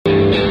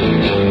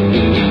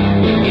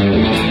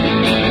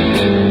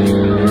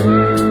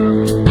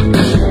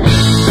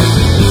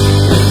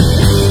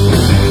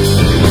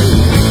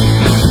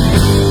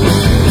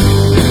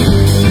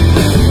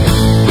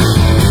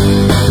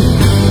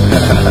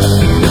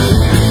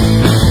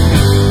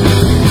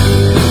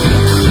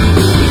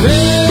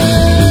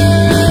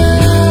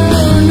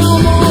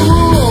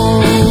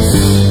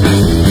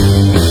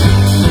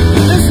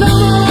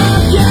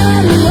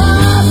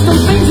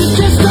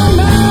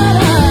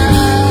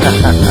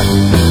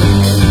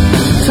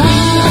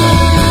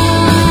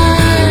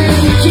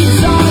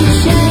keeps on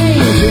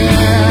changing.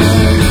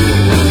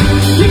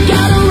 You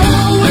gotta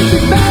roll with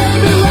it,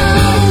 baby,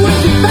 roll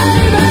with it,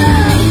 baby.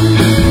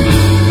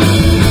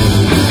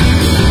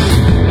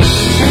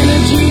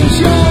 Energy is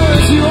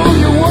yours, you own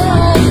your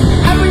world.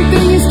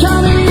 Everything is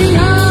coming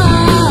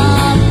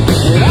up.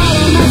 It all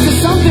amounts to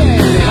something.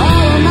 It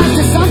all amounts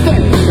to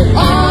something. It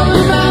all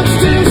amounts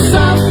to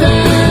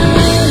something.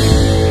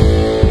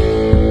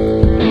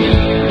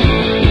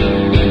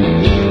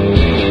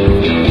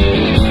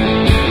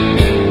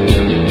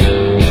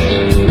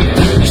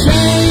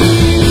 Changes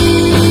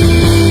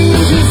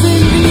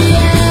in the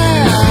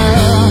air.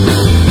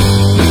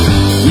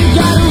 You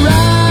gotta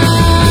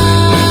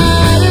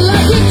ride it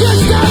like you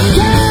just don't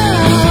care.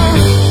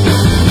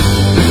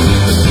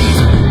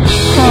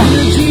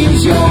 Energy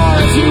is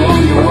yours, you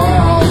own your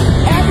world.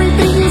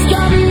 Everything is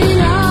coming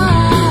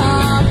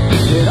up.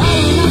 It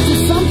all amounts to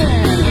something.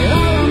 It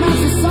all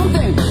amounts to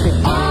something. It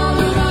all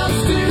amounts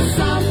to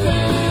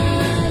something.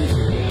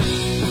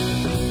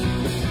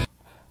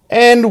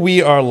 And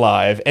we are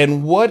live.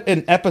 And what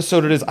an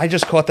episode it is. I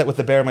just caught that with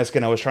the bear in my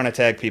skin. I was trying to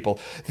tag people.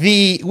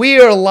 We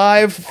are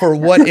live for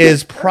what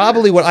is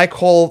probably what I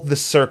call the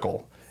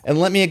circle. And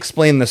let me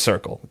explain the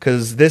circle,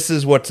 because this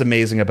is what's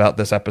amazing about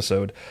this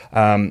episode.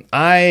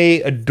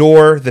 I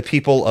adore the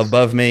people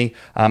above me.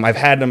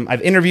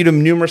 I've interviewed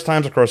them numerous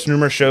times across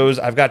numerous shows.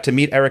 I've got to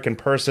meet Eric in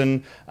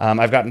person.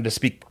 I've gotten to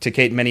speak to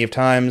Kate many of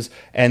times.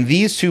 And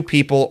these two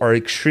people are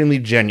extremely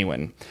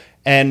genuine.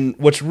 And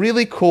what's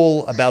really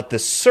cool about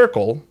this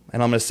circle,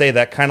 and I'm going to say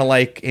that kind of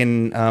like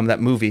in that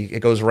movie,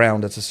 It Goes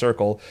Round, It's a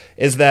Circle,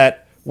 is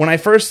that when I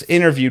first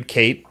interviewed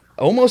Kate,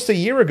 almost a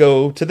year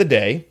ago to the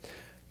day,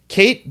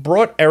 Kate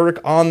brought Eric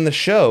on the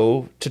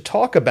show to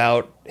talk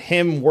about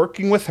him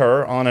working with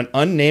her on an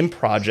unnamed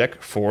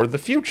project for the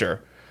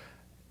future.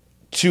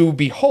 To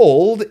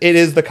behold, it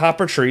is the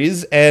Copper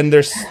Trees, and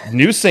their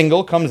new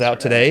single comes out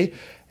today,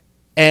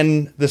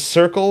 and the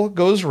circle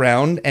goes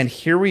round, and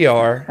here we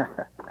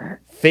are,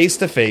 face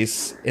to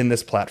face in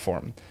this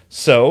platform.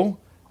 So,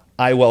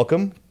 I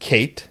welcome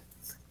Kate,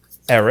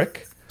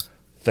 Eric,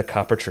 the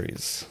Copper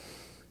Trees.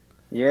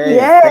 Yay.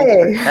 Yay.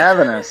 Thanks for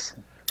having us.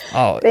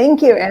 Oh,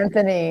 Thank you,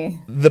 Anthony.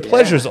 the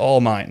pleasure's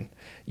all mine.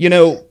 You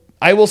know,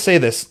 I will say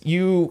this.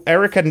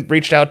 Eric had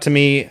reached out to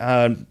me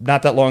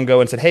not that long ago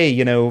and said, hey,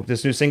 you know,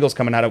 this new single's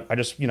coming out.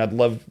 I'd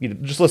love you to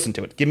just listen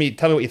to it. Tell me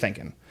what you're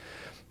thinking.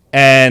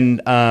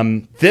 And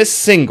this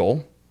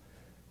single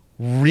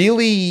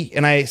really,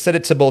 and I said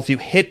it to both of you,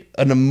 hit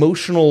an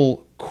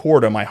emotional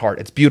chord on my heart.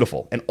 It's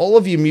beautiful. And all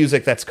of you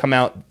music that's come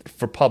out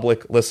for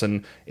public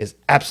listen is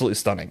absolutely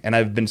stunning. And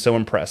I've been so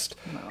impressed.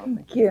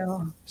 Thank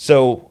you.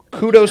 So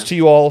kudos to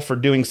you all for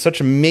doing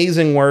such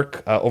amazing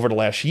work over the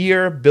last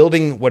year,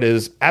 building what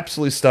is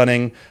absolutely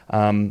stunning.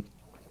 And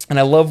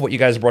I love what you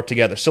guys brought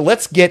together. So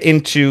let's get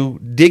into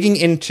digging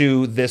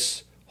into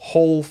this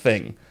whole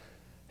thing.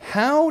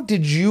 How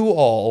did you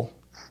all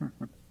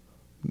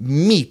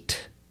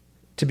meet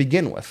to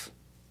begin with?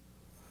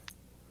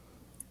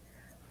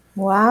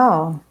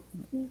 Wow.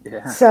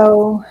 Yeah.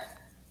 So,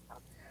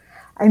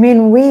 I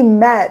mean, we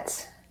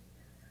met.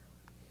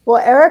 Well,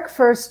 Eric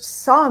first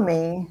saw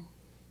me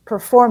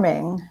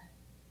performing,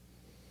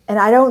 and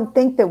I don't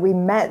think that we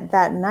met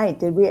that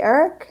night. Did we,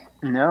 Eric?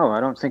 No, I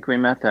don't think we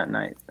met that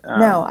night.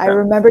 No, I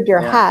remembered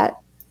your hat.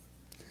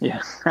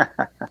 Yeah.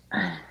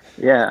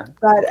 Yeah.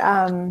 But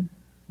I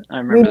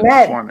remember the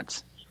met.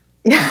 performance.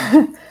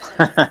 I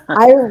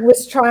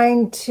was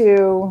trying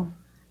to,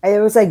 it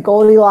was like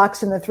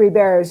Goldilocks and the Three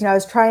Bears. You know,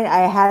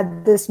 I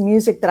had this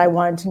music that I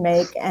wanted to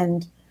make,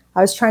 and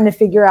I was trying to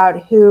figure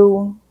out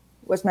who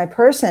was my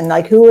person,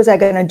 like who was I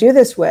going to do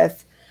this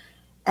with?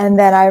 And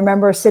then I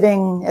remember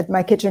sitting at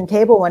my kitchen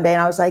table one day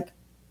and I was like,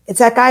 it's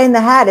that guy in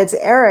the hat, it's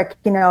Eric,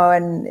 you know,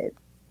 and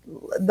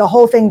the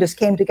whole thing just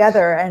came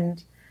together.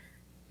 And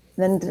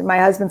then my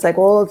husband's like,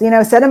 well, you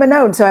know, send him a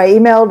note. So I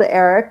emailed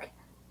Eric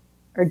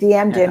or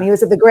DM'd him. He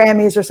was at the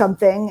Grammys or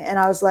something. And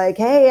I was like,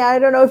 hey, I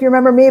don't know if you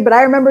remember me, but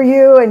I remember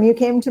you. And you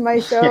came to my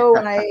show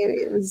and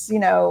it was, you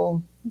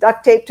know,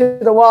 duct taped to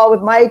the wall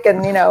with Mike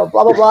and, you know,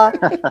 blah, blah, blah.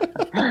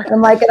 And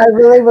I'm like, and I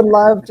really would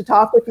love to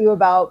talk with you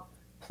about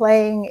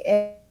playing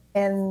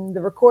in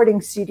the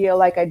recording studio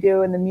like I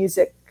do in the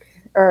music,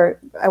 or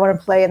I want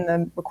to play in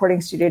the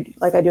recording studio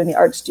like I do in the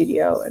art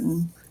studio.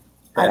 And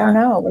I don't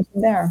know, it went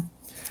from there.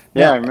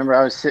 Yeah, I remember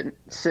I was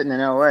sitting in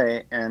LA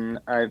and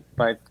I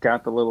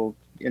got the little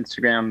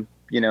Instagram,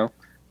 you know,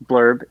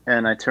 blurb,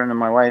 and I turned to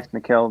my wife,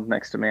 Mikkel,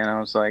 next to me, and I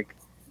was like,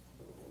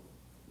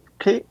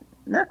 Kate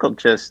Neckel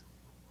just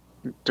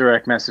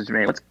direct messaged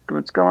me.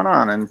 What's going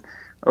on? And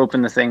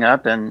opened the thing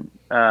up and,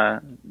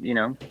 you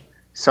know,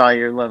 saw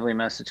your lovely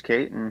message,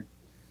 Kate. And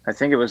I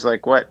think it was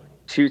like,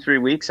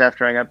 2-3 weeks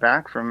after I got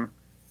back from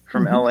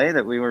LA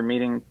that we were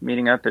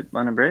meeting up at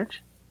London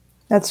Bridge.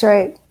 That's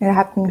right. It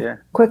happened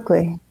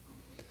quickly.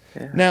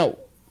 Yeah. Now,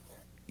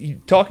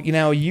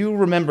 you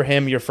remember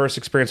him, your first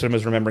experience with him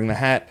was remembering the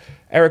hat.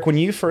 Eric, when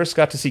you first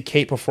got to see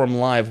Kate perform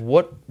live,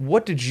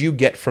 what did you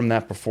get from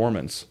that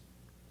performance?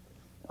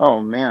 Oh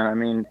man, I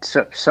mean,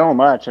 so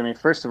much. I mean,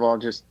 first of all,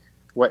 just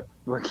what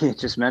Keith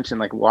just mentioned,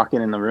 like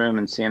walking in the room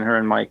and seeing her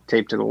and Mike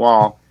taped to the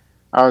wall.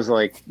 I was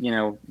like,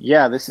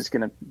 yeah, this is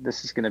gonna be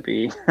this is gonna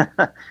be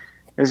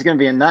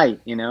a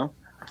night,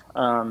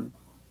 and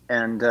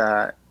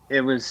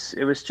it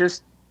was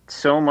just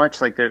so much.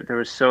 Like there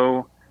was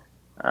so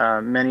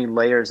many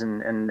layers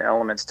and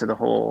elements to the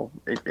whole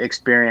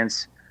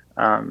experience,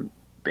 and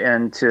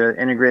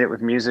to integrate it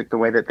with music the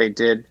way that they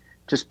did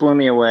just blew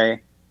me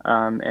away.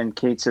 And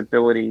Kate's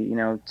ability,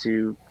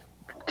 to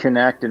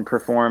connect and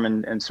perform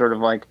and sort of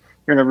like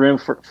you're in a room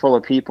full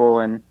of people,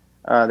 and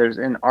there's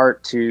an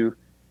art to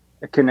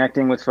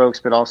connecting with folks,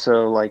 but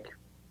also like,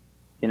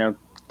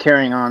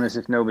 carrying on as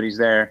if nobody's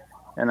there.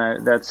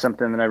 And that's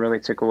something that I really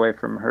took away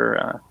from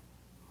her,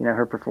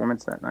 her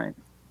performance that night.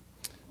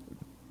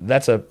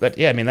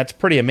 Yeah, I mean, that's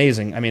pretty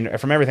amazing. I mean,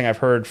 from everything I've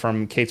heard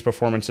from Kate's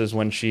performances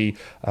when she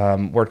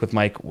worked with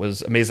Mike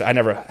was amazing. I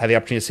never had the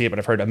opportunity to see it, but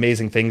I've heard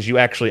amazing things. You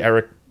actually,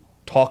 Eric,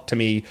 talked to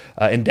me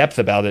in depth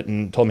about it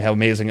and told me how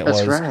amazing it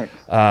was. That's right.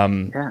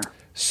 Yeah.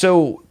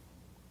 So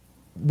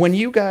when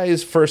you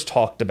guys first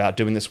talked about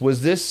doing this,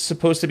 was this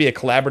supposed to be a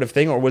collaborative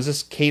thing, or was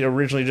this Kate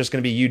originally just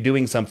going to be you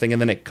doing something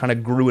and then it kind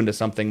of grew into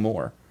something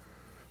more?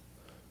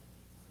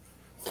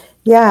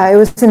 Yeah, it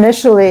was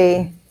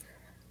initially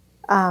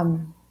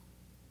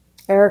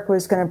Eric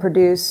was going to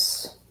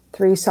produce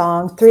 3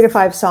 to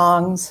 5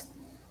 songs.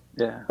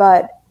 Yeah.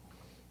 But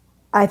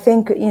I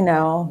think,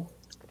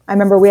 I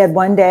remember we had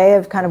one day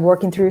of kind of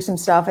working through some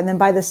stuff. And then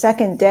by the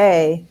second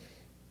day,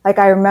 like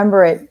I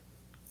remember it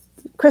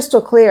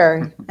crystal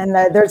clear. And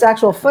there's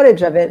actual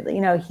footage of it.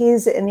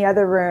 He's in the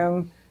other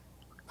room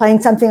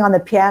playing something on the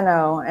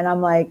piano. And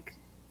I'm like,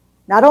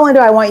 not only do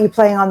I want you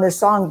playing on this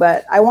song,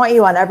 but I want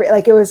you on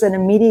it was an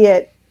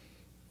immediate,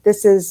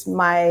 this is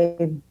my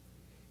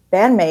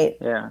bandmate.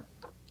 Yeah.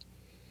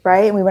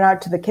 Right. And we went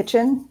out to the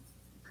kitchen.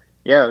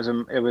 Yeah,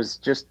 it was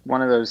just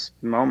one of those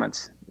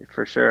moments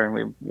for sure. And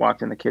we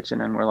walked in the kitchen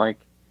and we're like,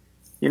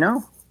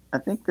 I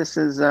think this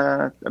is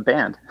a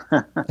band.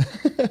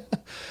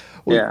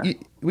 Well, yeah.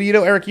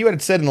 Eric, you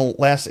had said in the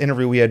last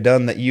interview we had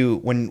done that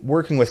when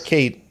working with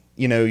Kate,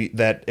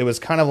 that it was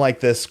kind of like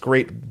this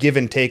great give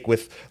and take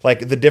with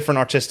like the different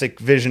artistic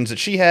visions that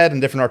she had and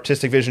different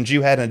artistic visions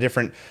you had and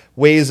different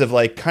ways of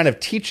like kind of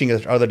teaching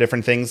other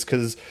different things.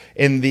 Because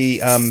in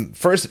the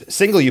first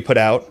single you put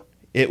out,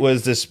 it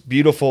was this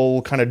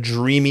beautiful kind of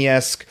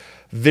dreamy-esque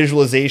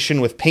visualization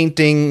with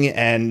painting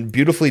and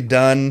beautifully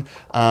done.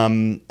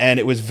 And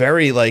it was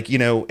very like,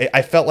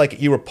 I felt like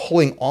you were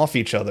pulling off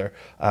each other.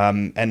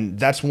 And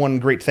that's one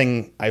great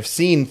thing I've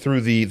seen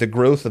through the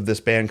growth of this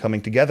band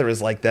coming together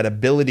is like that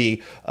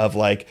ability of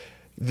like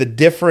the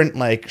different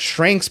like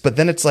strengths, but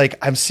then it's like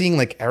I'm seeing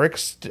like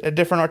Eric's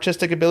different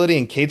artistic ability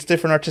and Kate's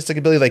different artistic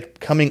ability like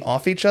coming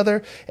off each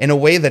other in a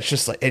way that's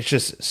just like, it's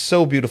just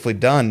so beautifully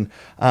done.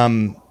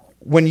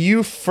 When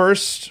you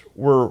first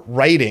were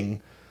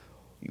writing,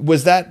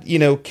 was that,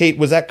 Kate,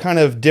 was that kind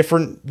of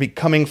different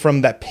coming from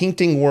that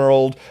painting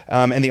world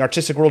and the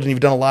artistic world, and you've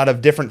done a lot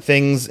of different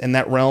things in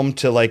that realm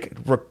to like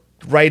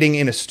writing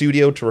in a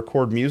studio to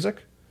record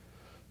music?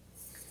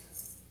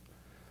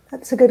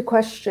 That's a good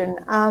question.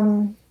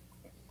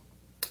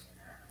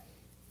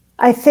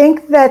 I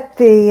think that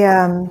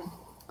the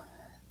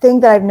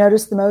thing that I've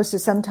noticed the most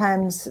is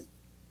sometimes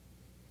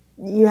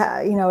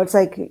it's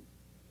like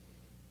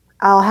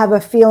I'll have a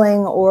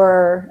feeling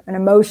or an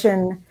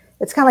emotion.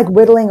 It's kind of like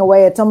whittling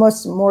away. It's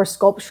almost more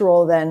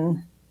sculptural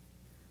than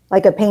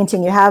like a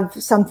painting. You have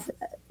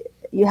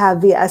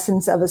the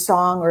essence of a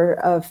song or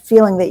a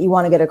feeling that you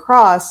want to get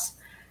across.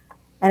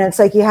 And it's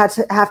like you have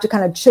to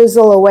kind of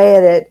chisel away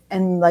at it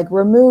and like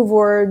remove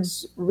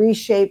words,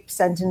 reshape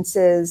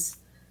sentences,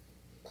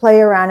 play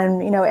around.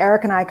 And,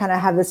 Eric and I kind of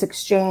have this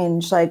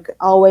exchange. Like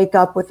I'll wake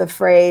up with a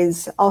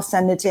phrase, I'll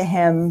send it to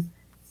him,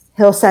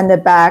 he'll send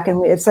it back.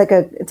 And it's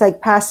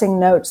like passing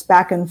notes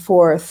back and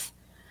forth.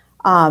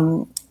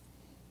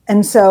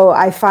 And so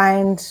I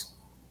find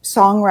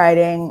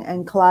songwriting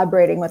and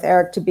collaborating with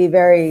Eric to be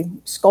very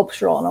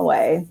sculptural in a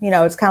way.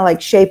 It's kind of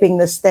like shaping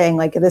this thing,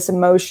 like this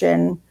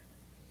emotion,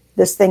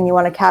 this thing you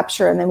want to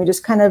capture. And then we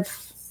just kind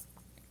of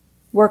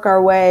work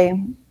our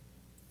way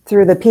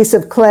through the piece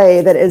of clay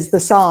that is the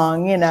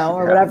song,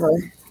 or whatever.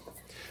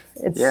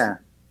 Yeah.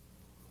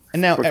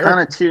 And now we're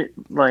kind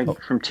of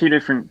from 2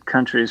 different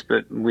countries,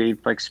 but we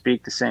like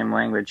speak the same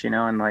language,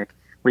 and like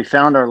we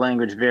found our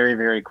language very,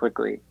 very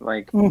quickly.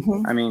 Like,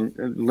 I mean,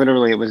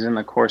 literally it was in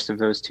the course of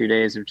those 2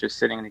 days of just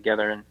sitting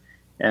together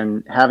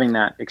and having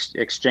that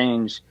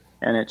exchange.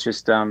 And it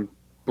just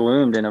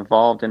bloomed and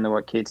evolved into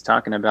what Kate's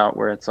talking about,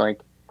 where it's like,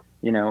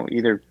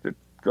 either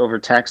over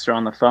text or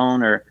on the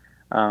phone or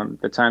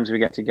the times we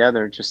get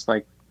together, just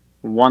like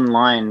one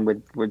line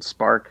would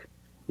spark,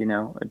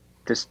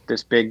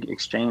 this big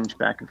exchange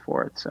back and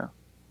forth. So.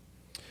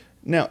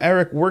 Now,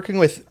 Eric, working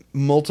with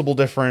multiple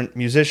different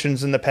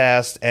musicians in the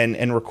past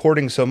and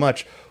recording so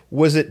much,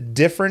 was it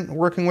different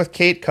working with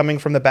Kate coming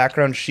from the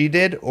background she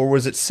did, or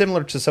was it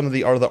similar to some of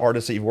the other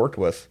artists that you've worked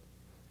with?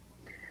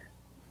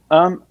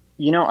 I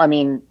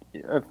mean,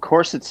 of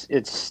course,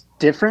 it's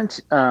different,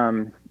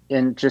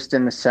 in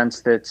the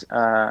sense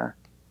that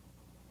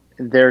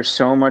there's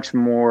so much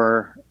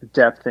more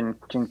depth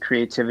and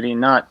creativity.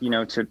 Not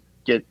to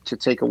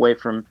take away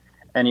from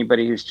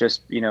anybody who's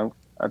just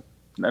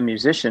a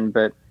musician,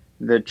 but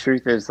the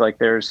truth is, like,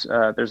 there's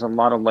a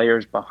lot of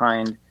layers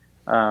behind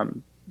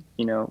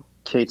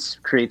Kate's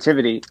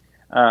creativity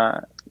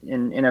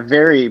in a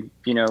very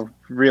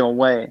real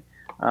way.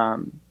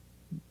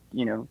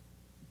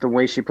 The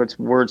way she puts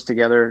words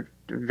together,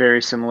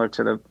 very similar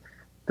to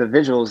the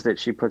visuals that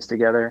she puts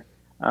together,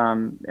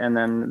 and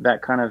then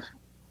that kind of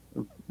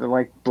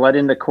like bled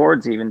into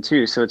chords even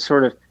too. So it's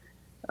sort of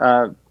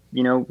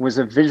was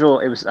a visual.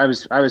 I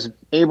was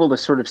able to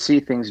sort of see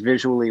things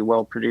visually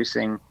while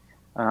producing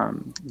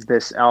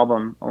this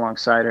album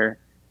alongside her,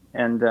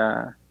 and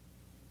that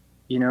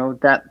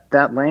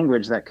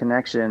language, that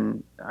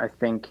connection, I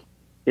think,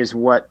 is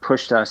what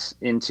pushed us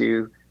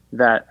into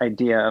that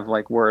idea of,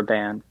 like, we're a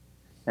band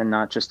and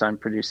not just I'm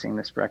producing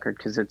this record,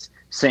 because it's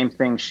same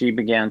thing she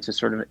began to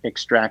sort of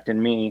extract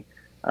in me,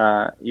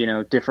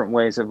 different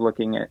ways of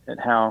looking at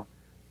how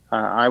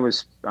I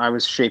was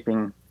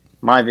shaping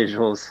my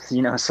visuals,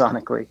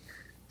 sonically.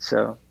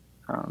 So,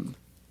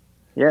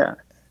 yeah.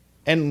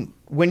 And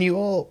when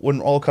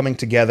all coming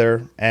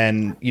together,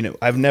 and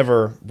I've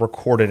never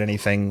recorded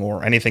anything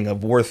or anything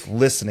of worth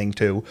listening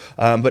to,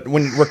 but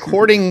when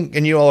recording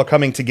and you all are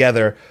coming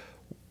together,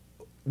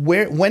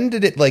 when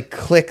did it like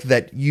click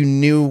that you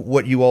knew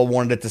what you all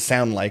wanted it to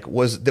sound like?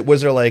 Was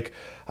there like,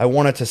 I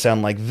want it to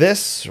sound like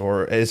this,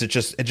 or is it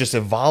just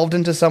evolved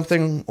into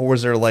something, or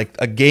was there like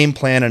a game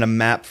plan and a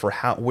map for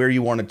where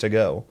you wanted to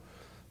go?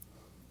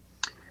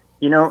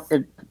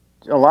 It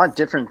a lot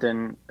different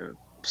than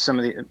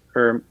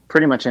or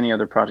pretty much any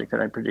other project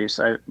that I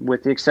produce.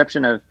 With the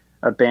exception of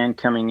a band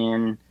coming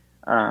in,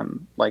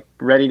 like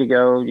ready to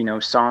go,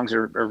 songs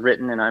are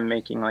written and I'm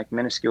making like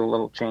minuscule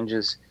little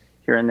changes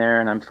here and there,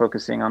 and I'm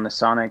focusing on the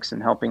sonics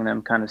and helping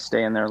them kind of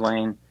stay in their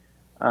lane.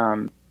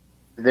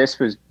 This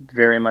was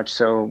very much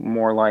so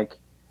more like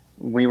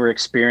we were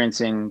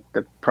experiencing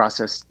the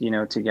process,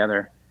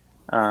 together.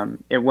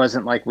 It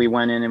wasn't like we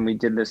went in and we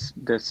did this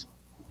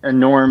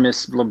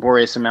enormous,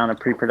 laborious amount of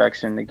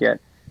pre-production to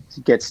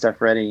get stuff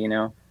ready.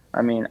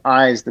 I mean,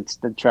 Eyes, that's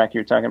the track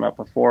you were talking about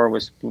before,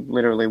 was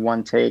literally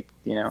one take.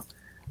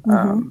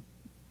 Mm-hmm.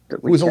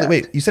 It was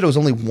wait, you said it was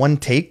only one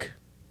take?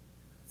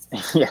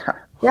 Yeah.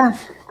 Yeah.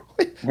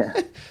 Yeah.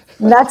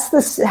 And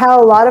that's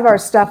how a lot of our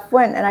stuff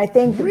went. And I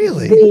think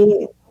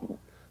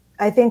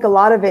I think a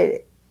lot of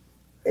it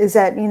is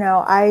that,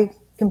 I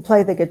can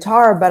play the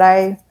guitar,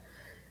 but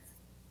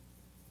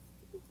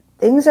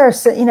things are,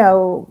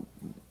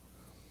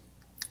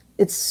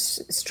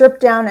 it's stripped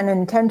down and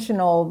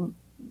intentional,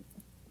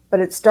 but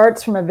it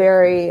starts from a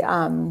very,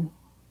 a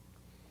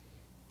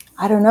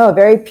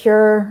very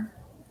pure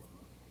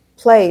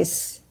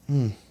place.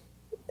 Mm.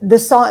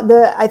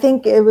 I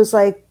think it was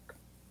like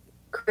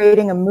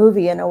creating a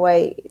movie in a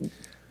way.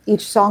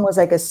 Each song was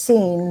like a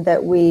scene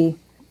that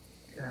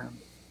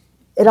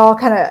it all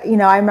kind of,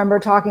 I remember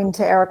talking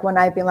to Eric one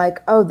night being like,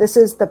 oh, this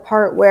is the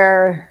part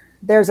where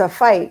there's a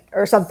fight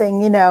or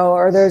something,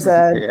 or there's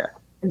a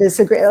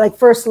disagree, like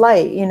First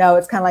Light,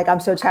 it's kind of like, I'm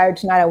so tired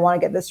tonight, I want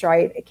to get this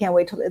right, I can't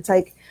wait till it's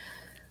like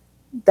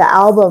the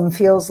album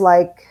feels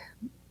like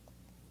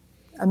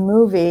a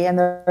movie, and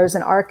there's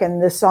an arc,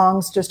 and the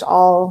songs just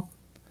all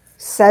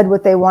said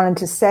what they wanted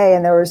to say,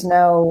 and there was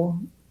no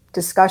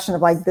discussion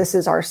of like, this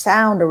is our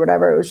sound or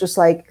whatever. It was just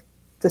like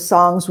the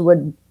songs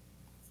would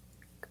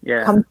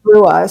come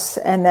through us,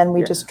 and then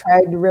we just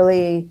tried to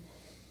really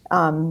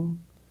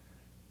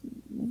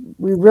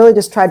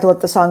just tried to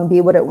let the song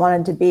be what it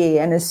wanted to be.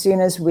 And as soon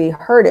as we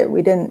heard it,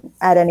 we didn't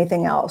add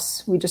anything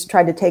else. We just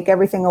tried to take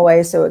everything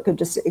away so it could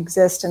just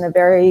exist in a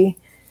very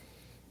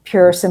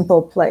pure,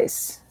 simple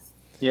place.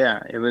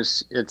 Yeah, it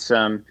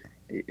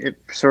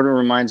sort of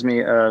reminds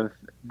me of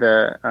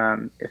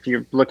if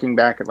you're looking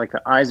back at like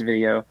the Eyes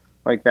video,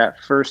 like that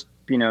first,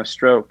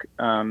 stroke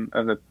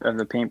of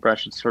the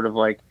paintbrush, it's sort of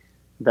like,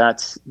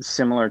 that's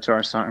similar to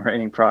our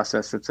songwriting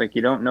process. It's like,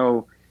 we don't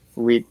know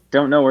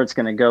where it's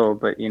going to go,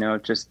 but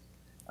just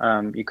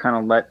you kind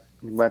of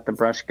let the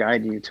brush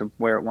guide you to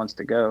where it wants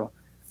to go,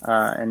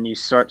 and you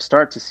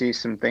start to see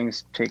some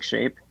things take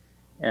shape,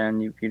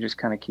 and you just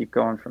kind of keep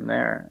going from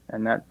there.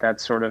 And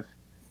that's sort of,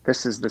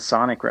 this is the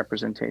sonic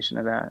representation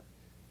of that.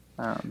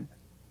 I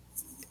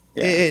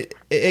guess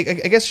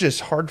it's just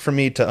hard for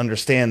me to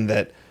understand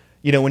that,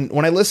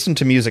 when I listen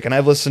to music, and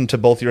I've listened to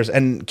both yours,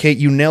 and Kate,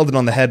 you nailed it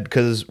on the head,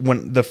 because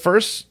when the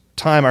first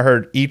time I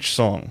heard each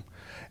song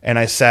and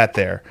I sat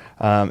there,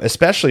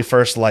 especially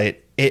First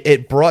Light,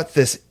 it brought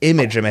this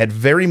image in my head,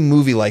 very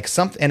movie-like,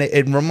 something, and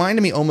it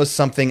reminded me almost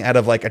something out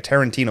of like a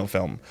Tarantino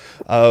film,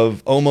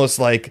 of almost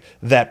like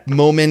that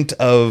moment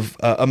of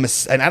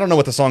and I don't know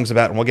what the song's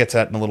about, and we'll get to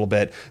that in a little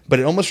bit, but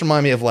it almost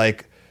reminded me of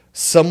like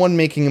someone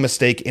making a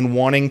mistake in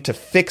wanting to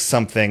fix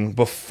something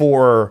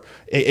before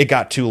it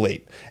got too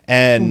late.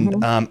 And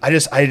I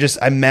just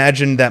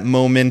imagined that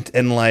moment,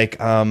 and like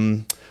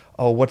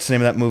what's the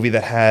name of that movie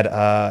that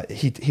had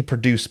he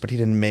produced but he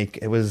didn't make?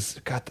 It was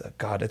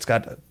it's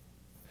got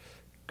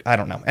I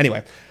don't know.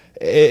 Anyway,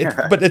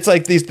 but it's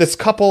like this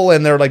couple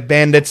and they're like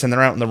bandits and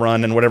they're out in the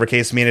run and whatever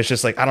case. I mean, it's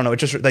just like, I don't know. It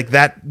just like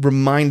that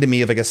reminded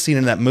me of like a scene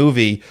in that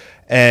movie,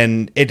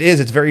 and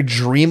it's very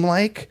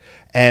dreamlike,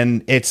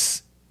 and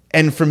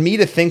for me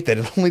to think that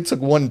it only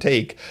took one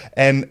take,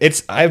 and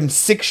I'm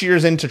 6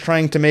 years into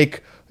trying to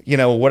make,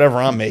 whatever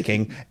I'm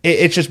making,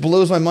 it just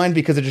blows my mind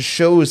because it just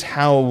shows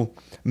how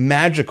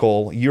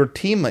magical your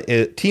team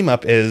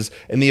up is,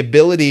 and the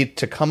ability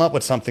to come up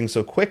with something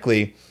so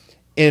quickly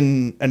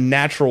in a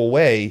natural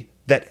way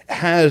that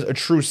has a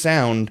true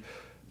sound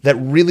that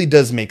really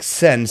does make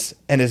sense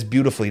and is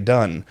beautifully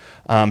done.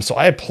 So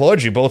I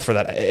applaud you both for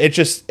that.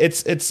 It's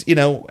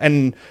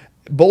and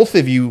both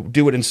of you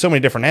do it in so many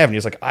different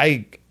avenues. Like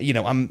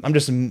I'm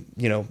just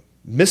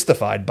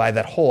mystified by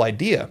that whole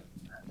idea.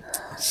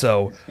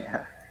 So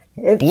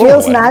it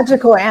feels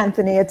magical,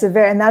 Anthony.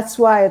 And that's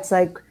why it's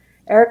like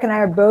Eric and I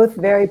are both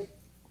very,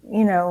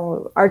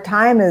 our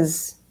time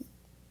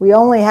we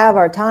only have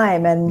our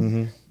time,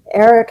 and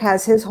Eric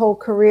has his whole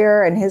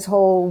career and his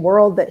whole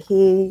world that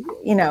he,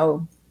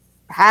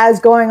 has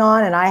going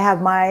on, and I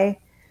have my,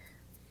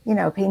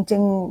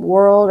 painting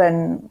world,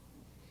 and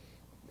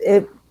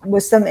it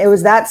was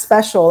that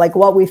special. Like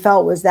what we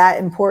felt was that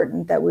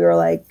important that we were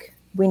like,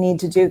 we need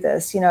to do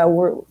this.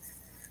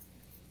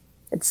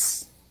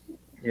 It's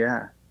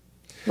right.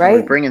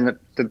 We're bringing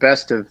the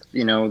best of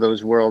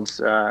those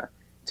worlds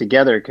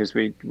together, because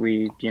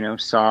we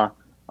saw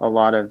a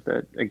lot of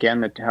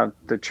how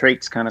the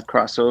traits kind of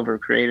cross over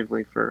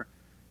creatively for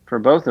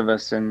both of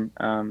us, and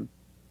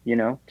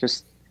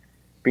just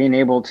being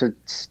able to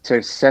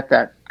set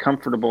that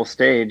comfortable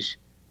stage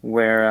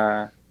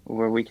where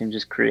we can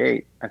just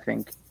create, I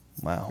think.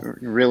 Wow.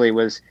 Really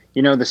was,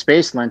 the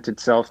space lent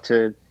itself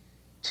to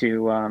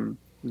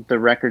the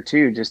record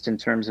too, just in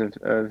terms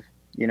of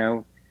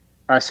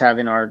us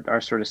having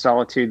our sort of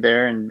solitude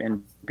there,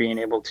 and being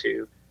able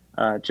to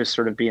just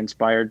sort of be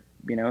inspired,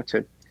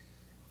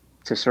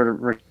 to sort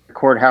of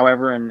record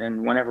however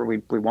and whenever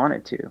we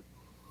wanted to.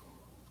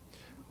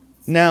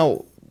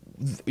 Now,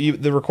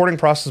 the recording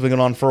process has been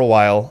going on for a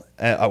while.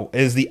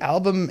 Is the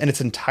album in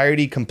its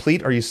entirety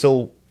complete? Or are you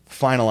still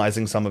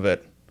finalizing some of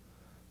it?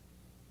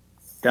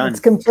 Done. It's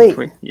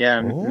complete.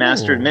 Yeah,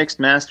 mixed,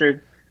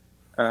 mastered,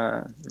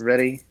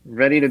 ready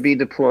to be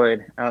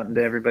deployed out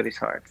into everybody's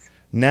hearts.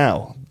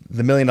 Now,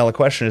 the $1 million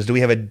question is, do we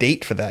have a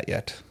date for that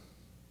yet?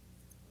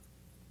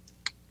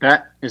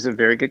 That is a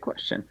very good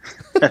question.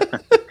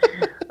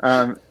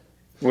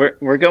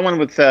 We're going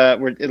with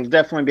it'll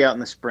definitely be out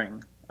in the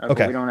spring. Okay.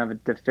 But we don't have a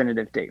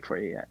definitive date for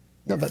you yet.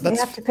 No, we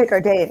have to pick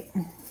our date.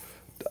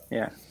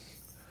 Yeah.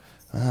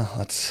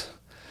 I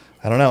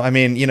don't know. I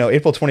mean,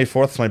 April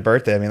 24th is my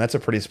birthday. I mean, that's a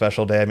pretty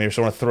special day. I mean, if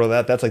you want to throw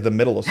that, that's like the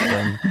middle of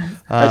spring.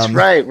 That's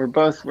right. We're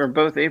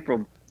both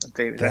April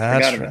babies. I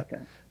forgot about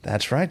that.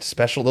 That's right.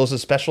 Special. Those are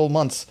special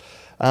months.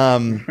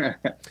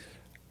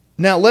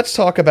 Now let's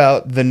talk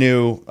about the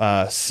new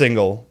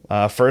single,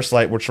 First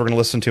Light, which we're going to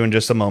listen to in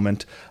just a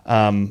moment.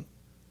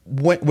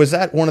 Was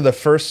that one of the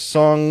first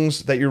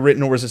songs that you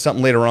written, or was it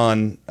something later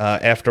on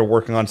after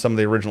working on some of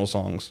the original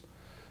songs?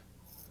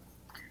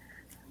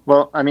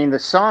 Well, I mean, the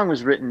song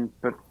was written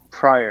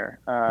prior,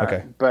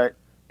 okay. But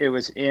it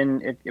was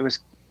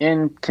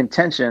in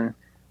contention,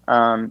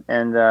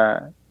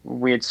 and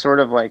we had sort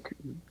of like,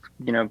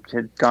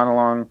 had gone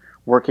along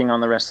working on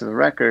the rest of the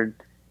record,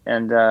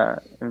 and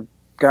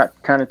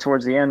got kind of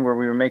towards the end where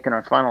we were making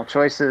our final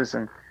choices,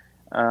 and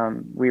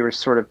we were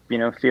sort of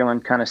feeling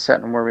kind of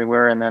set in where we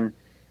were, and then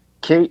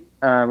Kate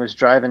was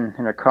driving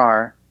in her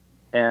car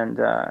and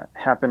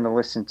happened to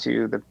listen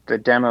to the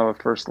demo of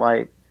First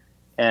Light,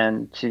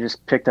 and she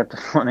just picked up the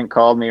phone and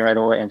called me right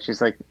away, and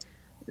she's like,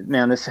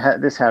 man, this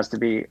has to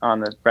be on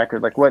the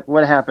record. Like,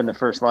 what happened to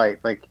First Light?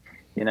 Like,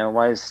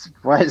 why is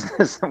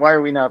this, why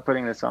are we not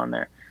putting this on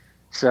there?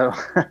 So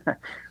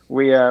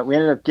we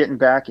ended up getting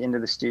back into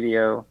the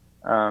studio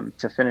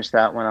to finish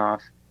that one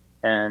off,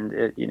 and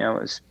it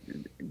was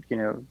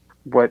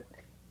what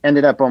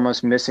ended up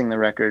almost missing the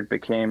record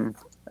became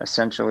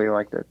essentially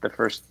like the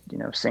first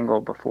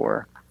single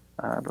before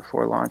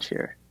launch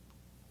here.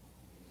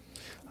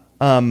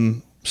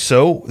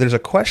 So there's a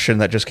question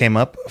that just came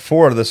up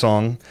for the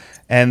song,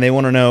 and they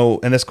want to know,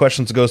 and this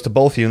question goes to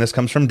both of you, and this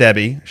comes from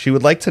Debbie. She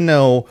would like to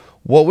know,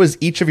 what was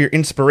each of your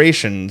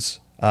inspirations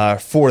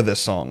for this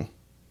song?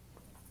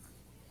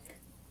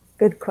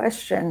 Good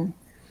question.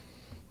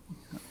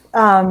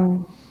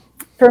 For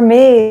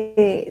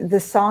me, the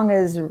song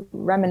is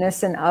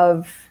reminiscent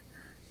of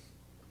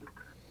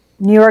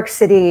New York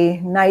City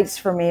nights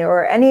for me,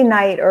 or any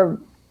night, or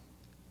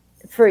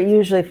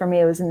usually for me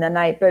it was in the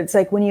night, but it's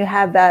like when you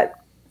have the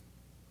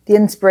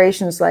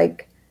inspiration is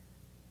like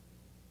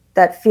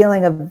that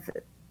feeling of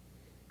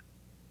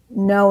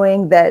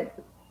knowing that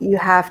you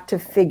have to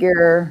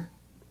figure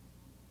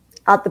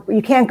out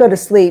you can't go to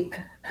sleep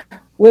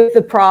with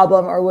the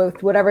problem or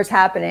with whatever's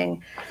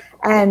happening.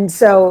 And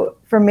so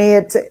for me,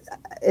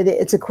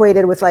 it's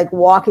equated with like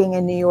walking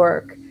in New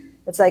York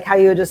It's like how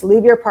you would just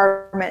leave your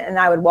apartment and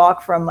I would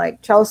walk from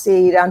like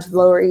Chelsea down to the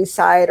Lower East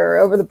Side or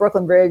over the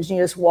Brooklyn Bridge, and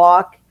you just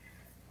walk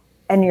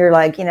and you're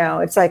like,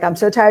 it's like, I'm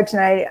so tired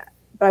tonight,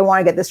 but I want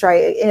to get this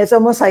right. And it's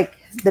almost like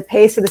the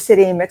pace of the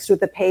city mixed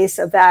with the pace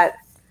of that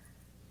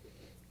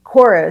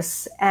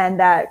chorus and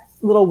that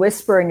little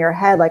whisper in your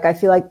head. Like, I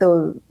feel like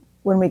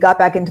when we got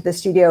back into the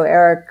studio,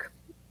 Eric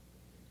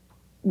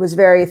was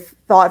very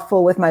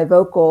thoughtful with my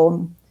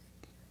vocal.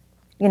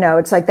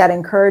 It's like that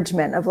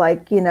encouragement of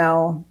like,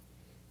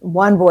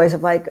 one voice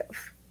of like,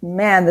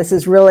 man, this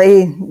is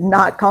really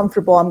not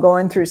comfortable. I'm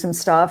going through some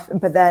stuff.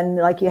 But then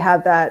like you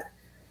have that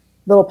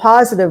little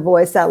positive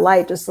voice, that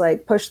light, just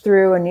like push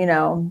through and,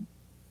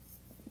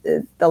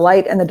 the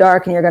light and the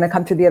dark, and you're going to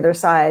come through the other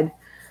side.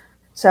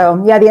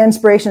 So yeah, the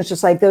inspiration is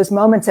just like those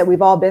moments that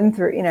we've all been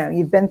through.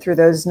 You've been through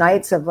those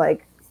nights of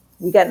like,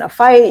 you get in a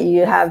fight,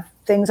 you have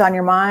things on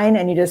your mind,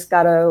 and you just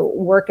got to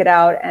work it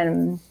out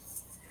and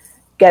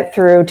get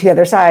through to the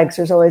other side, because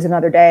there's always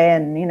another day,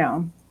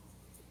 and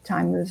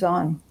time moves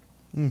on.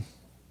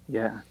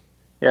 Yeah,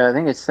 I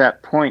think it's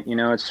that point.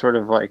 It's sort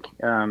of like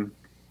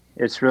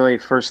it's really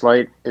First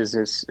Light is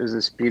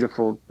this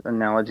beautiful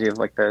analogy of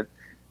like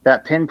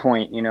that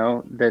pinpoint,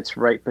 that's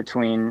right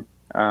between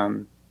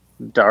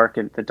dark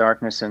and the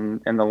darkness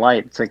and the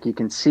light. It's like you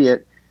can see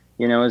it,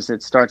 as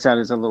it starts out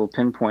as a little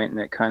pinpoint and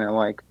it kind of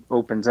like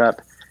opens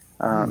up,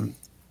 and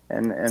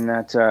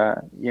that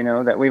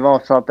that we've all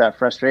felt that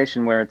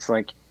frustration where it's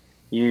like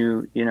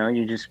you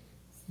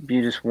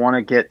just want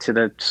to get to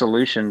the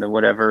solution to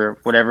whatever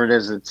it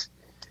is that's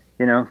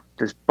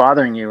just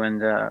bothering you,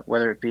 and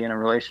whether it be in a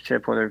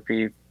relationship, whether it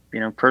be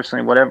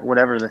personally,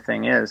 whatever the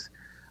thing is,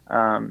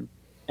 and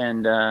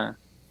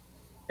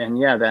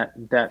yeah,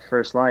 that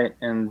first light,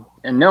 and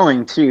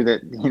knowing too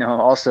that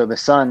also the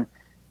sun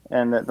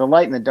and the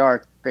light in the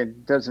dark,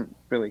 it doesn't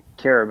really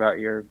care about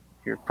your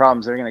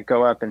problems. They're going to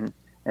go up and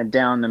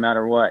down no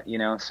matter what,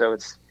 so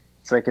it's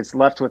like it's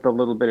left with a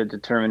little bit of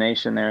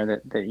determination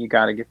there that you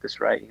got to get this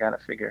right. You got to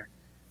figure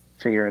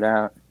it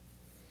out.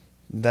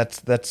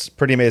 That's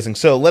pretty amazing.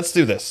 So let's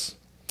do this.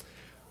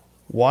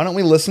 Why don't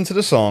we listen to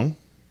the song?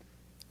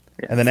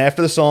 Yeah. And then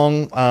after the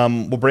song,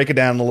 we'll break it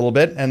down a little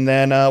bit, and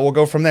then we'll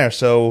go from there.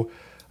 So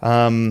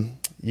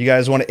you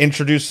guys want to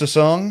introduce the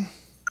song?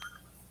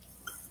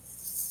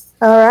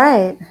 All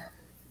right.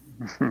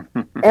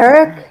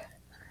 Eric,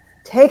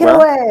 take it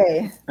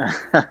away.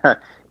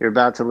 You're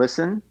about to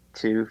listen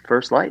to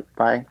First Light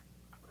by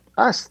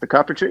us, the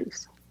Copper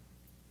Trees.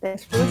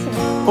 Thanks for listening.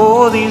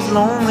 Oh, these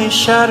lonely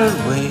shattered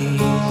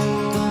ways,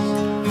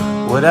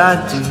 what I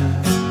do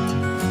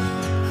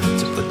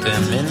to put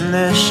them in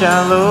their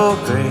shallow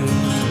graves.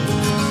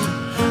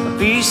 A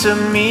piece of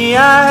me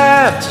I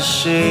have to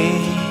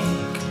shake,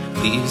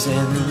 leaves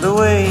in the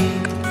way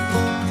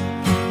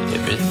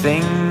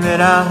everything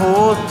that I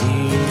hold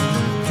dear.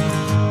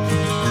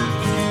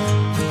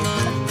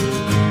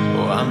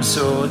 Oh, I'm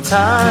so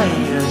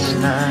tired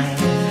tonight,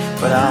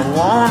 but I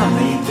wanna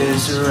make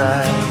this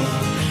right.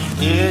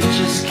 It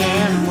just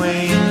can't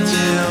wait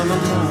till the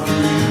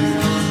morning.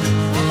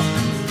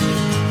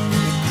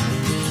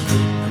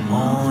 The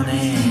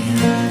morning.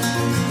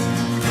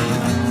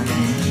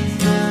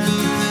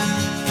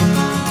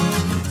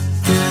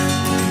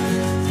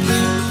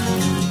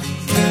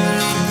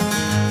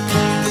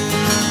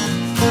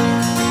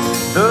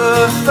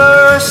 The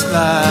first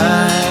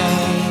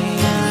light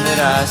that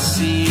I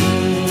see,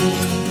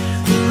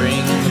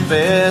 bring the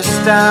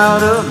best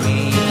out of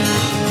me.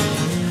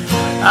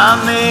 I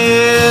may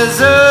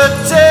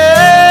hesitate,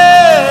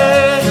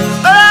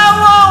 but I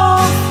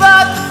won't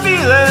fight the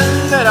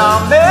feeling that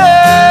I'll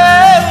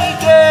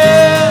make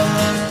it.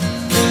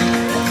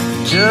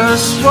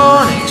 Just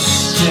one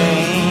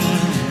exchange,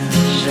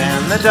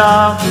 and the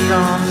dark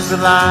becomes the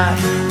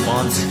light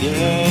once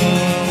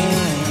again.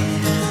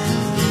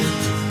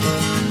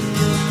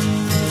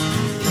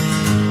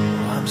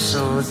 Oh, I'm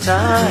so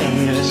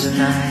tired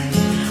tonight,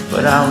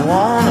 but I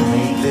wanna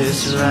make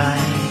this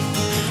right.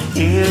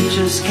 It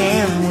just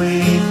can't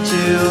wait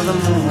till the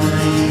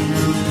morning.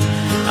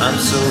 I'm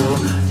so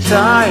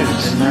tired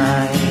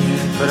tonight,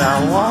 but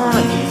I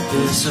wanna get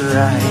this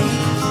right.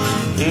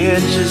 It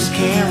just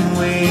can't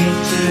wait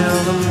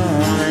till the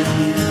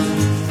morning.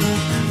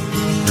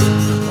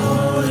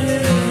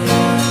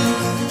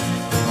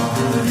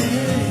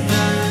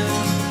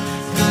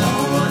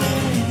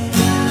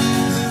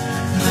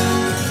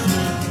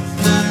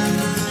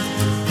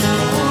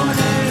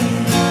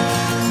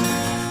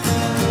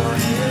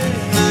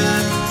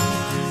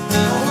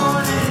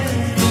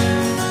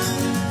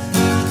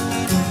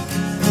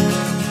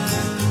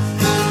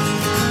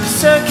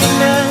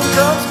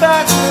 Comes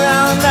back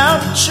around, now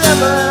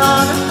trembling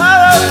on the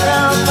hollow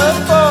ground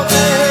before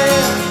me.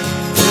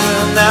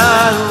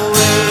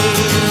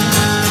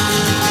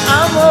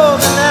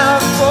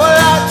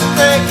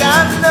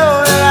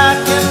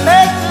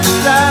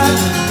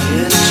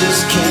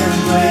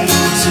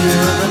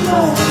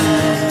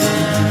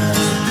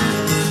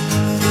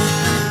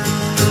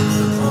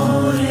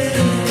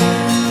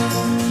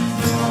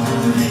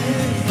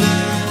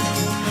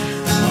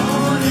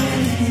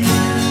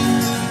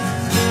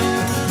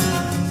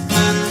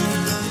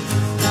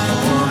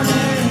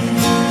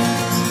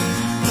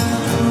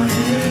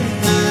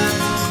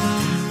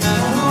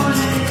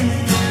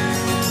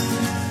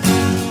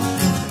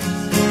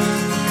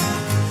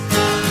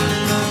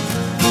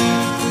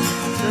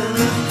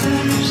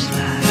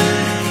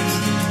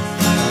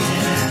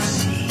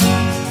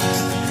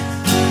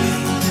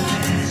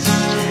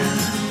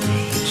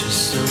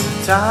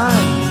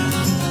 tired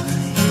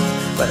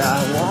tonight, but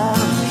I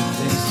wanna make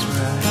this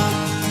right.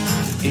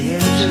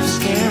 It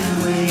just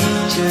can't wait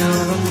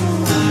till the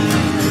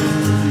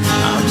morning.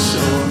 I'm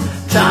so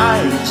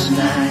tired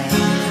tonight,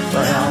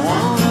 but I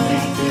wanna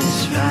make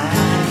this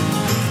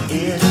right.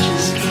 It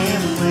just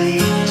can't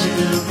wait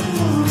till the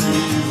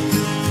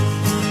morning.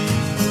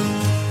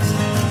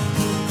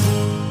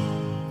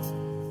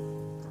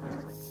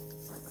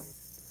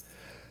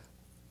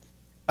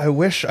 I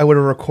wish I would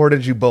have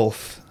recorded you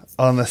both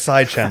on the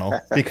side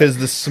channel because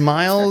the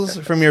smiles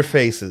from your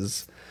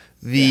faces,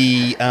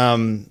 the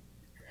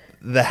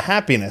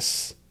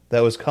happiness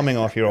that was coming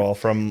off you all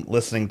from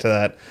listening to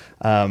that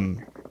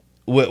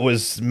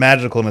was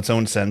magical in its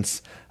own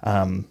sense.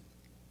 No.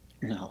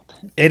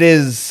 It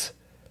is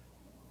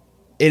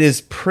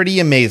pretty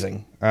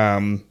amazing.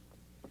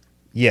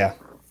 Yeah,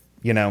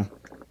 you know,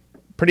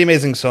 pretty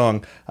amazing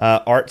song.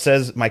 Art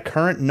says my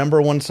current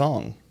 #1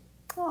 song.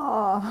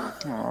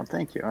 Oh,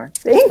 thank you, Art.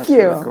 Thank That's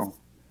you. really cool.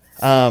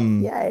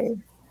 Yay.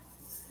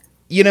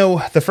 You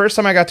know, the first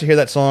time I got to hear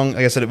that song,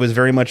 like I said, it was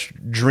very much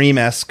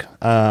Dream-esque.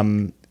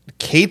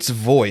 Kate's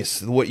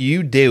voice, what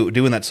you do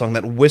in that song,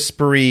 that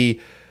whispery.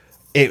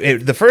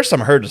 The first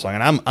time I heard the song,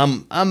 and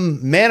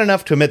I'm man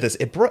enough to admit this,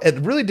 it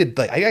really did,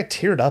 like, I got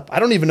teared up. I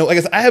don't even know. I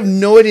guess I have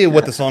no idea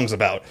what the song's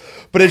about,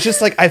 but it's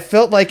just like I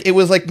felt like it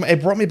was like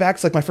it brought me back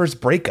to like my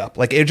first breakup.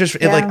 Like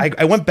like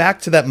I went back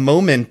to that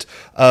moment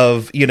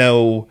of, you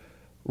know,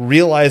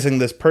 realizing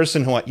this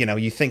person who, you know,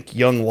 you think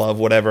young love,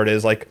 whatever it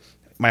is, like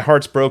my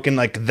heart's broken,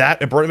 like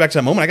that. It brought me back to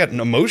that moment. I got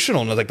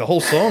emotional, and like the whole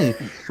song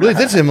really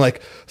did to him.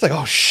 Like it's like,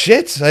 oh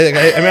shit. I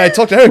mean, I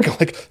talked to Eric,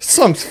 like, this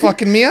song's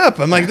fucking me up.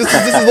 I'm like, this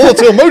is a little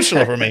too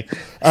emotional for me.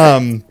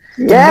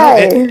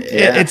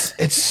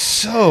 It's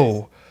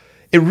so,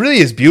 it really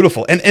is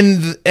beautiful, and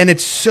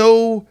it's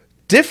so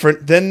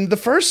different than the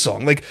first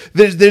song. Like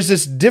there's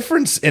this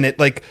difference in it.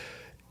 Like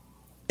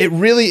it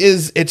really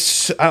is.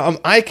 It's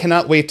I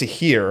cannot wait to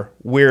hear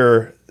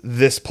where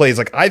this plays.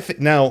 Like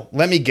now,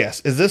 let me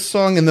guess. Is this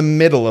song in the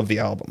middle of the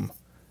album?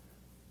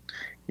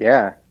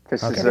 Yeah,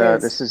 this Okay.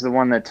 is the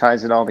one that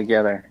ties it all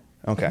together.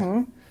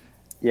 Okay.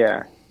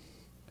 Yeah.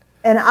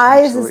 And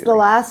Eyes is the Absolutely.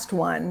 last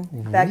one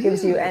that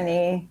gives you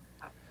any.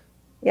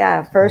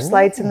 Yeah, first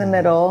lights in the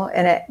middle,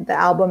 and the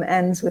album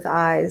ends with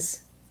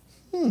Eyes.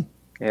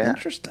 Yeah.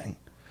 Interesting.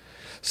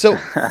 So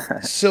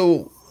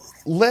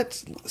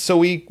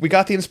we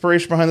got the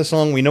inspiration behind the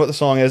song. We know what the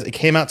song is. It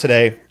came out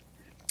today.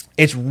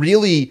 It's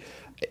really,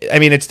 I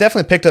mean, it's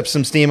definitely picked up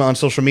some steam on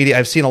social media.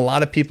 I've seen a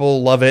lot of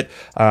people love it.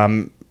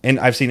 And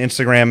I've seen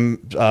Instagram,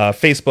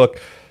 Facebook,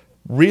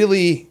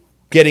 really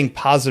getting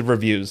positive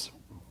reviews.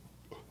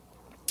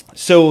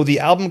 So the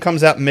album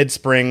comes out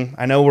mid-spring.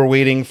 I know we're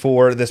waiting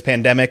for this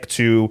pandemic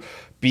to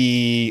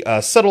be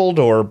settled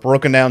or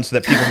broken down so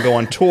that people can go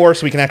on tour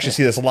so we can actually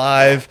see this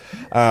live.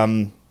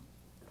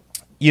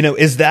 You know,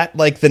 is that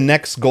like the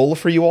next goal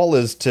for you all,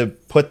 is to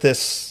put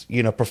this,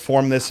 you know,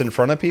 perform this in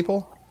front of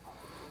people?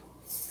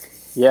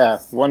 Yeah,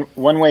 one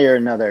way or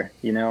another,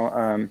 you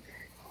know.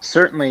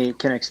 Certainly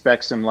can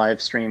expect some live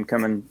stream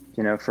coming,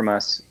 you know, from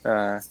us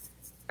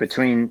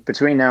between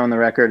now and the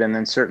record, and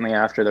then certainly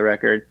after the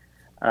record,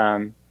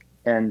 and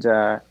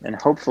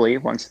hopefully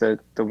once the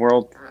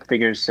world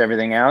figures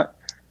everything out,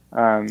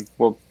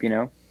 we'll, you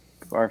know,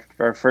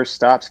 our first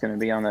stop's going to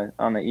be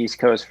on the East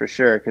Coast for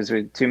sure, because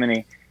we too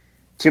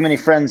many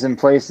friends and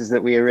places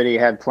that we already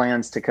had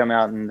plans to come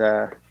out and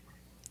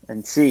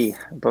see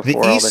before The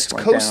all this East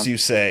went Coast, down. you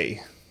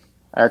say?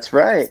 That's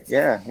right.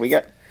 Yeah, we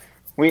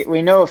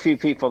know a few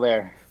people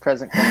there,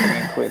 present company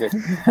included.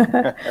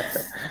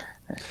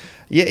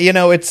 Yeah, you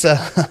know, it's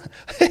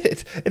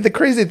the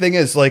crazy thing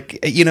is, like,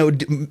 you know,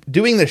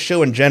 doing the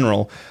show in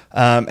general,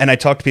 and I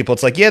talk to people,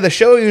 it's like, yeah, the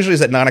show usually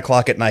is at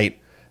 9:00 at night,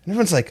 and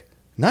everyone's like,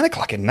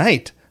 9:00 at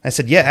night? I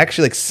said, yeah,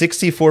 actually, like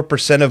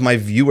 64% of my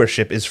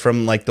viewership is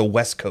from like the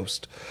West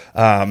Coast,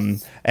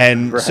 and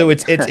Right. so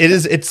it's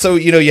so,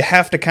 you know, you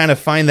have to kind of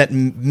find that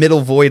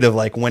middle void of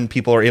like when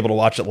people are able to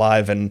watch it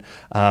live and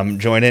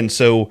join in.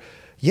 So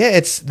yeah,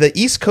 it's the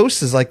East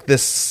Coast is like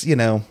this, you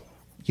know,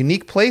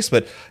 unique place,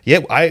 but yeah,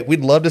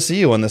 we'd love to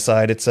see you on the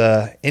side. It's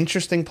a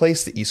interesting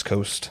place, the East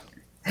Coast.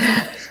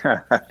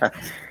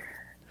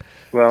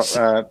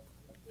 Well,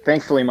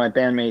 thankfully my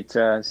bandmate,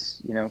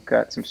 you know,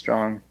 got some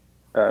strong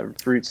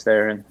roots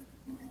there, and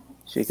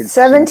she can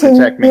 17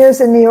 protect me. years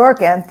in New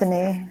York,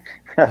 Anthony.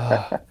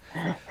 God,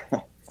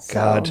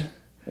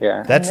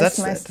 Yeah, that's I miss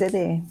my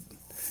city.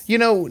 You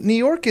know, New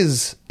York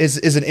is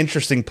an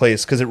interesting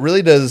place because it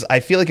really does. I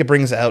feel like it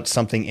brings out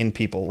something in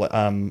people.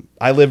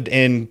 I lived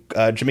in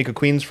Jamaica,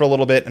 Queens for a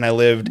little bit, and I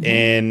lived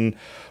in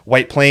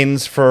White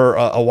Plains for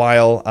a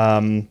while.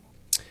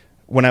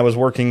 When I was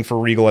working for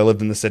Regal, I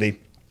lived in the city.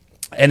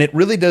 And it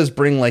really does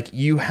bring, like,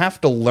 you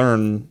have to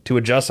learn to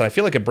adjust. And I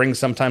feel like it brings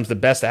sometimes the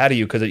best out of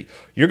you because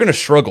you're going to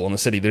struggle in the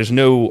city. There's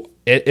no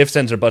ifs,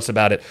 ands, or buts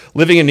about it.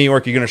 Living in New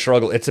York, you're going to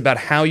struggle. It's about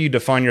how you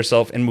define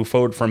yourself and move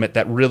forward from it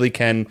that really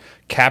can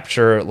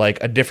capture,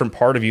 like, a different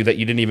part of you that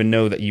you didn't even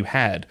know that you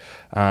had.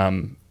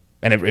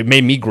 and it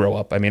made me grow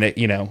up. I mean,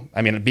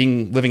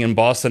 living in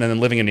Boston and then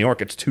living in New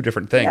York, it's two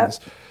different things.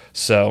 Yep.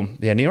 So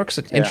yeah, New York's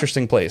an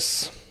interesting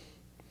place.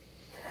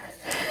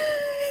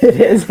 It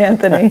is,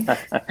 Anthony.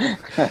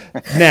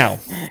 Now,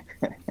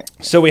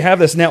 so we have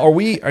this now.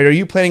 Are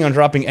you planning on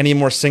dropping any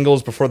more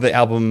singles before the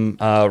album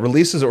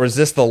releases, or is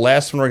this the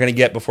last one we're going to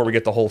get before we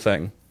get the whole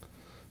thing?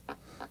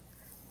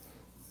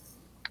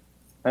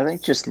 I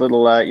think just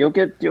little. You'll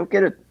get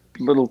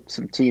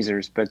some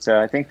teasers, but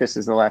I think this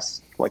is the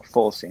last like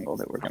full single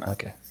that we're gonna.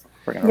 Okay.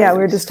 Yeah, we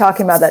were just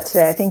talking about that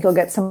today. I think you'll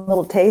get some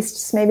little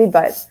tastes, maybe,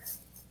 but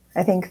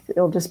I think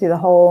it'll just be the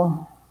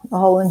whole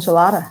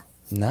enchilada.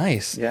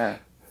 Nice. Yeah.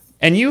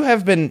 And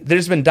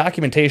there's been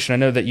documentation. I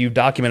know that you've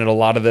documented a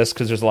lot of this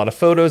because there's a lot of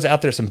photos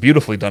out there, some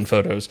beautifully done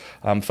photos.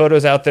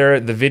 Photos out there,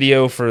 the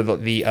video for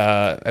the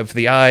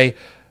eye.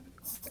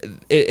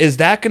 Is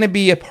that going to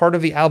be a part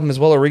of the album as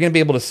well? Or are we going to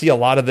be able to see a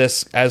lot of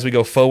this as we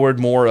go forward,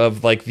 more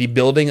of like the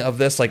building of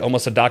this, like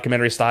almost a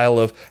documentary style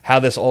of how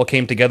this all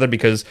came together?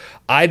 Because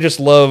I just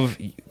love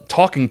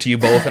talking to you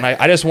both, and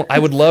I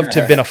would love to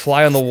have been a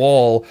fly on the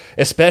wall,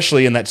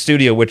 especially in that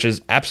studio, which is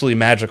absolutely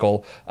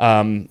magical,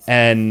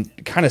 and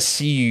kind of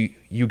see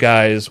you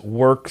guys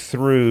work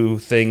through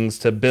things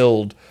to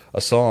build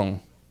a song.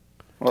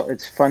 Well,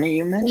 it's funny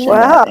you mentioned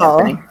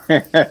Wow. that,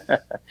 Anthony.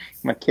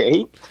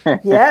 Kate?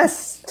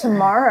 Yes,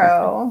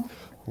 tomorrow.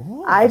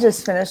 I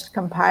just finished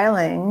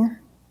compiling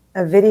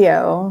a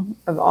video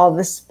of all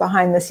this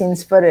behind the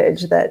scenes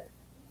footage that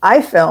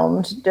I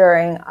filmed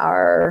during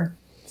our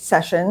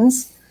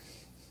sessions,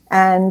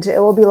 and it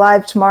will be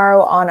live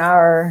tomorrow on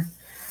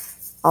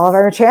all of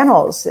our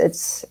channels.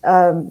 It's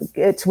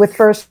with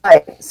First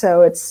Light,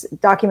 so it's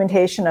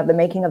documentation of the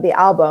making of the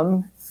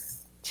album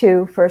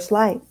to First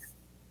Light.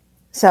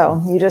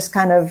 So you just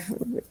kind of,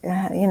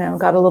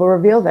 got a little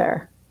reveal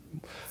there.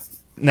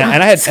 Now,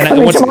 and I had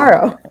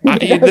tomorrow.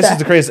 This is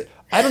the crazy.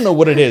 I don't know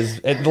what it is.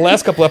 The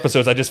last couple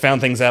episodes, I just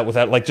found things out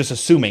without like just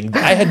assuming.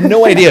 I had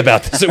no idea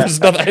about this. It was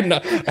nothing.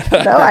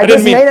 I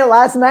just made it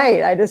last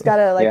night. I just got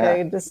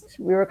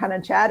we were kind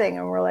of chatting,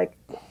 and we're like,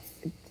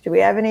 do we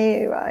have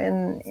any?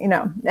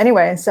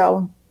 Anyway.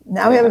 So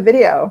now we have a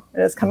video,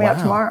 and it's coming out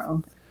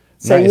tomorrow.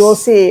 So Nice. you will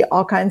see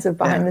all kinds of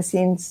behind the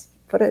scenes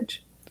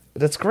footage.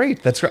 That's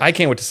great. I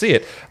can't wait to see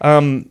it.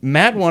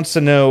 Matt wants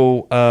to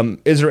know,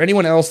 is there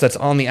anyone else that's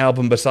on the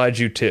album besides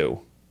you two?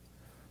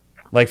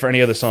 Like for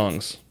any other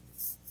songs?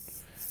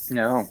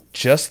 No.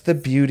 Just the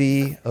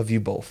beauty of you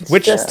both.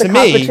 Which Just to the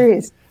copper me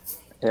trees.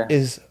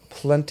 is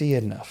plenty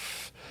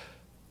enough.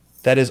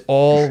 That is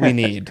all we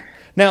need.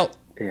 Now,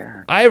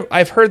 Yeah.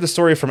 I've heard the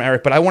story from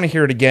Eric, but I want to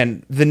hear it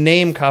again. The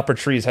name Copper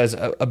Trees has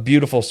a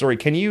beautiful story.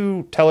 Can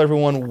you tell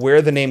everyone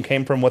where the name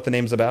came from, what the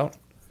name's about?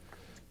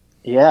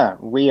 Yeah.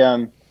 We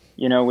were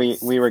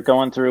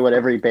going through what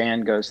every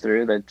band goes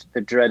through,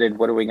 the dreaded,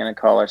 what are we going to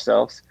call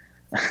ourselves?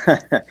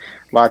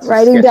 Lots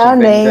Writing of down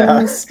sketching things names,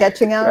 out.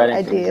 sketching out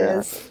Writing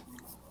things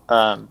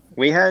ideas.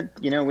 We had,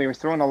 we were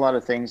throwing a lot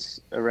of things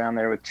around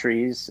there with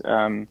trees.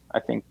 I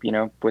think,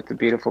 with the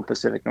beautiful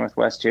Pacific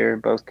Northwest here,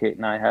 both Kate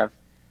and I have,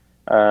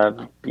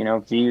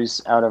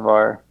 views out of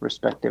our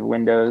respective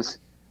windows.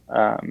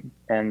 That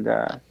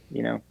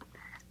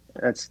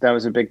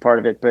was a big part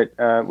of it.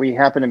 But we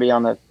happened to be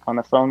on the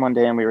phone one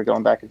day, and we were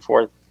going back and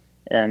forth.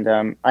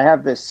 And I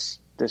have this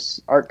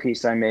art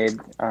piece I made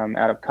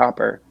out of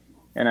copper,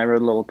 and I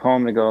wrote a little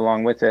poem to go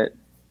along with it.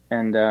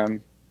 And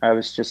I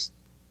was just,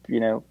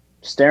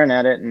 staring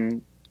at it and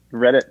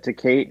read it to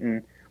Kate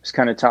and was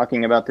kind of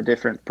talking about the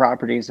different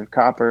properties of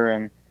copper,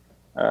 and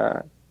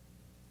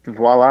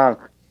voila,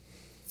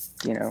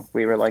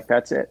 we were like,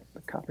 that's it, the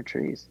Copper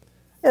Trees.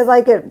 It's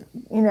like it,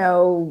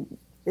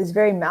 is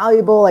very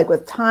malleable. Like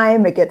with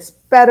time, it gets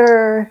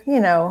better.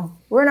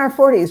 We're in our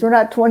 40s. We're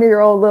not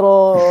 20-year-old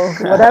little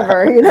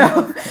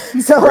whatever,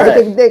 So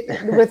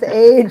with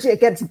age,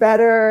 it gets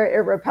better.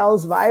 It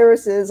repels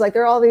viruses. Like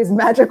there are all these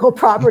magical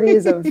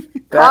properties of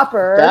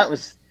copper. That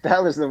was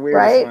the weirdest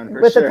right? one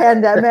for with sure. the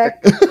pandemic,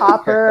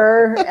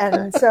 copper.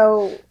 And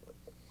so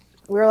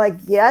we were like,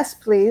 yes,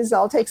 please.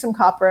 I'll take some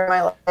copper in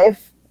my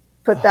life.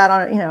 Put that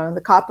on,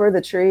 the copper,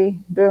 the tree,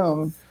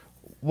 boom.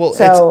 Well,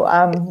 so,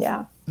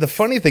 yeah. The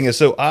funny thing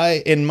is,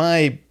 in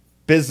my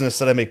business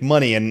that I make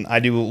money in, I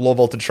do low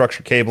voltage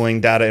structure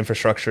cabling, data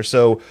infrastructure.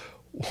 So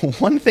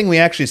one thing we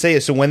actually say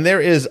is, so when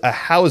there is a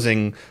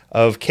housing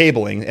of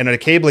cabling, and a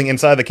cabling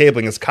inside the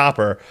cabling is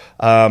copper,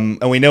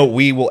 and we know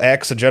we will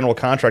ask a general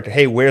contractor,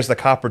 hey, where's the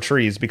copper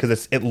trees?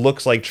 Because it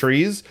looks like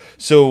trees.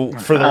 So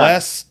for the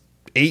last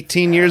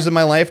 18 years of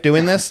my life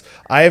doing this,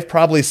 I have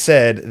probably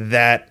said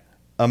that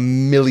a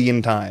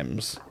million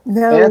times.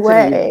 No Anthony,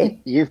 way.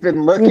 You've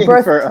been looking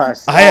for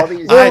us.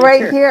 We're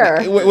right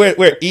here.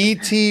 Where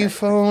E.T.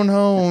 phone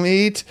home,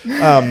 eat.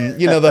 No,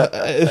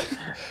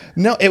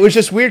 it was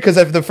just weird because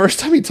the first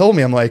time he told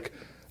me, I'm like,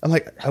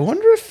 I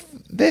wonder if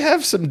they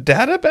have some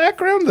data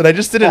background that I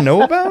just didn't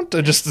know about.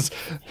 Or just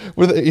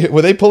were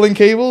they pulling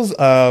cables?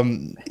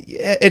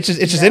 It's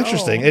just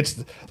interesting. It's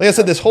like I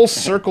said, this whole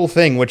circle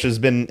thing, which has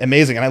been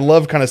amazing, and I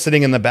love kind of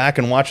sitting in the back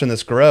and watching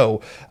this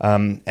grow.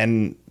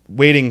 And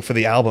waiting for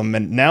the album,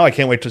 and now I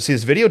can't wait to see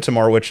this video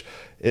tomorrow, which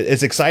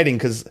is exciting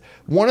because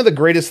one of the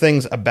greatest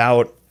things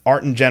about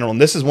art in general,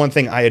 and this is one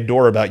thing I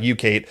adore about you,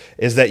 Kate,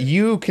 is that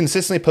you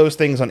consistently post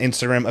things on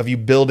Instagram of you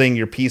building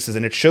your pieces,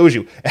 and it shows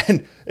you.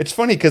 And it's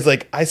funny because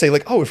like I say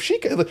like, oh, if she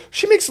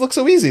makes it look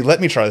so easy,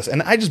 let me try this,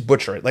 and I just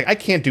butcher it. Like I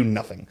can't do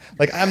nothing.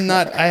 Like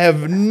I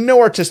have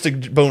no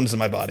artistic bones in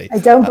my body. I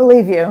don't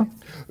believe you.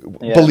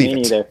 Yeah, Believe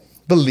me it. neither.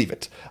 Believe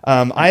it.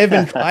 I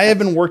have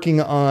been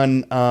working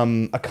on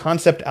a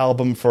concept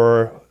album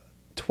for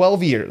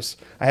 12 years.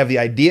 I have the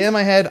idea in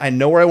my head. I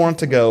know where I want it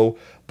to go,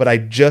 but I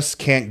just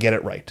can't get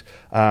it right.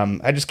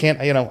 I just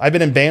can't. I've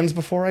been in bands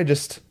before. I'm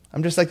just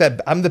like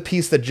that. I'm the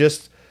piece that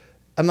just.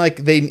 I'm like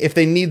if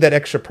they need that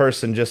extra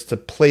person just to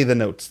play the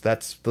notes,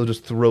 they'll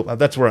just throw.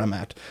 That's where I'm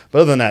at.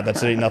 But other than that,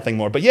 that's nothing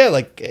more. But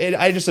yeah,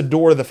 I just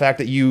adore the fact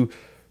that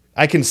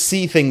I can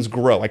see things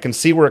grow. I can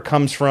see where it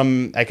comes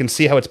from. I can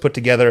see how it's put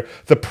together.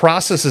 The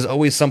process is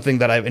always something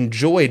that I've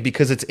enjoyed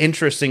because it's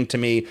interesting to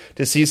me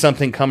to see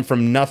something come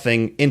from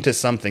nothing into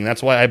something.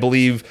 That's why I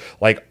believe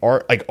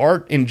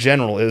art in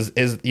general is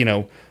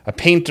a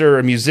painter,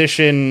 a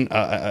musician,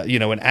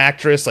 an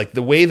actress, like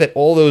the way that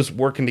all those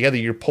working together,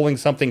 you're pulling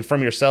something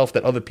from yourself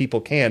that other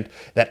people can't.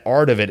 That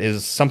art of it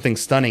is something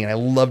stunning, and I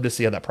love to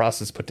see how that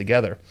process is put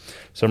together.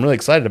 So I'm really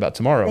excited about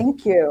tomorrow.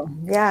 Thank you.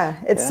 Yeah,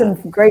 it's some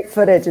great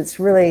footage. It's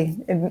really,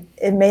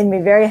 it made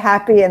me very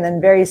happy and then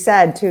very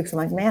sad too, because I'm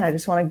like, man, I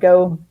just want to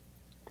go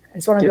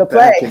Get play.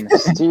 back in the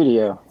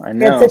studio. I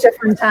know. It's such a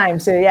fun time.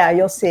 So yeah,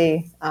 you'll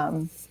see.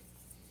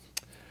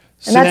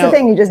 And that's the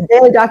thing, you just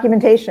daily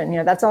documentation,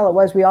 that's all it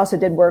was. We also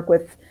did work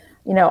with,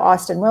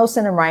 Austin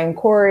Wilson and Ryan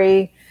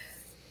Corey.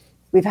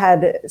 We've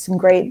had some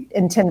great,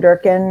 and Tim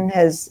Durkin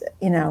has,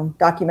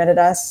 documented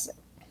us.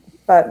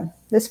 But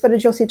this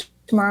footage you'll see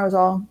tomorrow is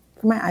all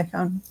from my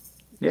iPhone.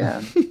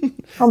 Yeah.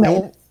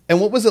 Homemade. And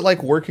what was it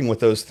like working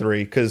with those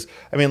three? Because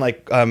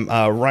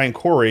Ryan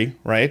Corey,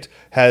 right,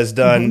 has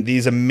done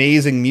these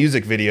amazing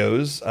music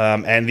videos,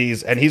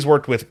 and he's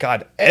worked with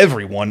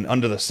everyone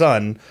under the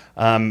sun.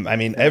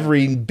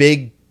 Every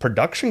big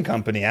production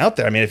company out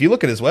there. If you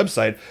look at his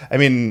website,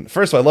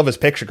 first of all, I love his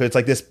picture because it's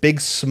like this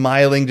big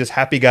smiling, just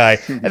happy guy,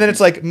 and then it's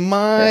like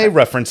my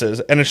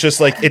references, and it's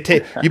just like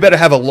you better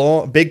have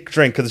a big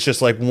drink because it's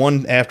just like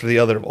one after the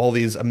other of all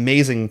these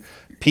amazing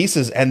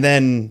pieces, and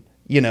then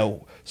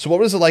So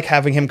what was it like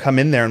having him come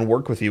in there and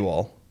work with you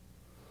all?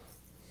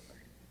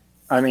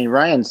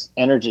 Ryan's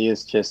energy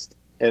is just,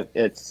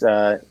 it's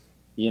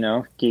you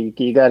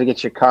got to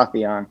get your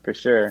coffee on for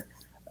sure.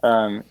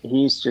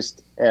 He's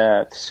just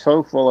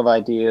so full of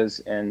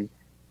ideas and,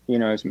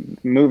 is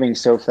moving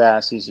so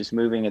fast. He's just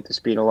moving at the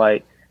speed of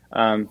light,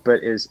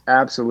 but is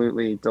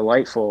absolutely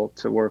delightful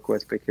to work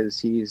with because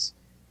he's,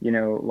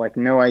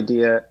 no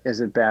idea is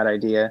a bad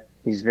idea.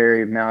 He's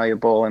very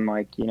malleable and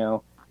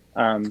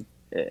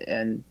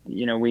and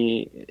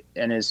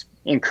is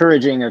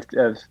encouraging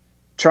of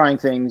trying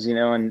things,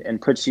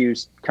 and puts you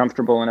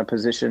comfortable in a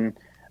position,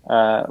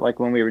 like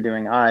when we were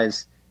doing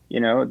Eyes,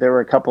 there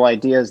were a couple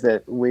ideas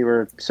that we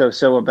were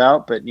so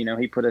about, but,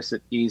 he put us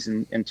at ease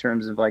in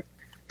terms of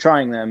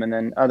trying them. And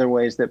then other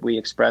ways that we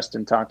expressed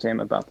and talked to him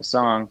about the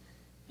song,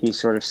 he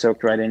sort of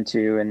soaked right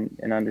into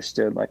and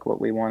understood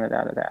what we wanted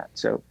out of that.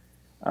 So,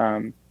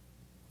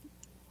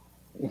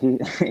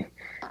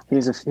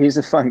 he's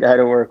a fun guy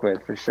to work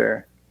with for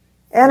sure.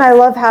 And I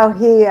love how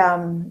he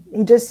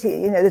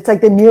it's like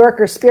the New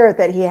Yorker spirit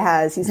that he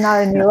has. He's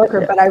not a New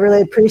Yorker, but I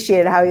really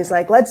appreciate how he's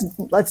like, let's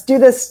do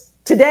this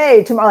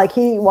today, tomorrow. Like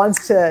he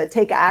wants to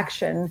take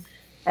action.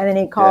 And then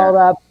he called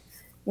up,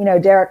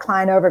 Derek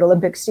Klein over at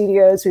Olympic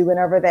Studios. We went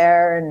over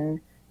there and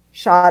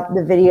shot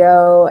the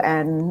video.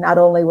 And not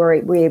only were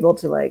we able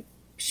to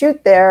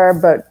shoot there,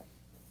 but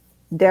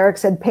Derek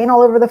said paint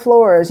all over the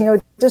floors,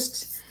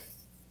 just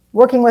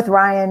working with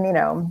Ryan,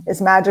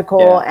 is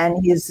magical, and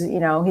he's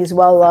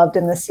well loved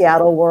in the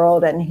Seattle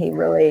world, and he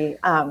really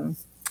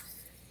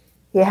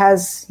he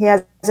has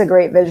a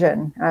great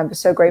vision. I'm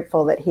so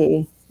grateful that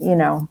he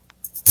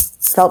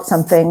felt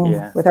something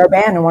with our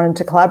band and wanted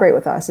to collaborate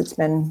with us.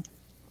 And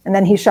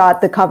then he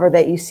shot the cover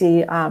that you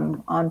see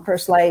on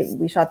First Light.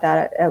 We shot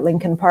that at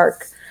Lincoln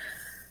Park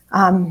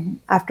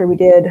after we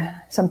did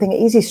something at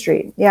Easy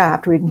Street. He's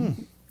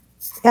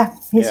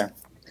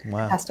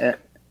fantastic.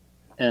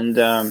 And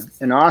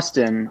in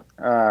Austin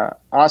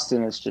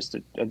is just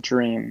a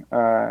dream.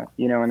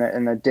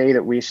 In the day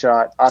that we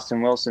shot,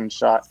 Austin Wilson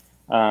shot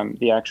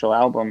the actual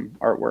album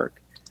artwork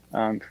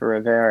for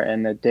Rivera,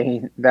 and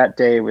that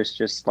day was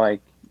just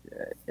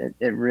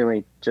it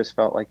really just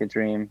felt like a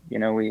dream.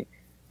 We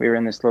were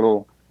in this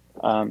little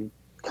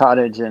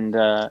cottage, and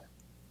I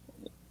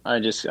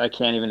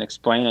can't even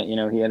explain it.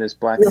 He had his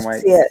black and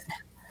white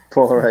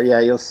Polaroid. Yeah,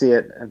 you'll see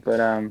it,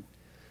 but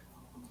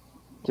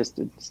just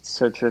it's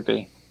so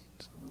trippy.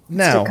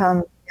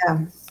 Now,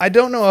 I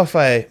don't know if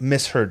I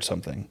misheard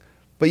something,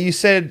 but you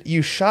said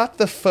you shot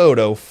the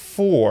photo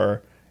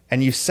for,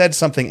 and you said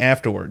something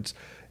afterwards.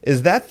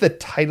 Is that the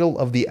title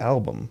of the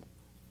album?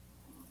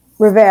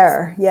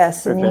 Rêver,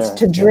 yes. It means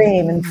to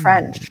dream in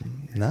French.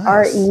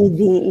 Nice.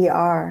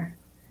 Rever.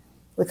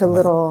 with a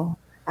little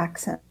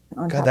accent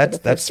on God, top of the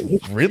that's first E.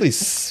 really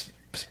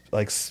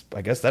I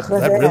guess that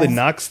really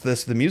knocks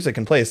the music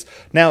in place.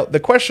 Now, the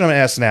question I'm gonna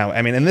ask now,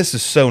 I mean, and this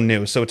is so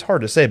new, so it's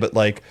hard to say, but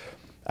like,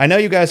 I know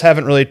you guys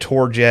haven't really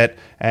toured yet,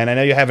 and I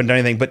know you haven't done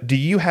anything, but do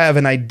you have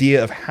an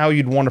idea of how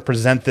you'd want to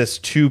present this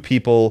to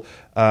people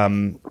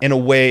in a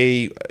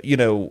way, you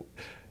know?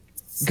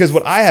 Because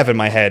what I have in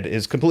my head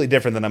is completely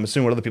different than I'm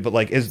assuming what other people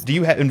like. Do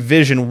you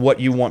envision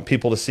what you want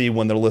people to see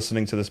when they're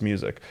listening to this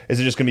music? Is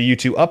it just going to be you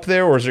two up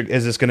there, or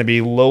is this going to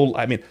be low?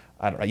 I mean,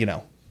 I don't know. You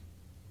know.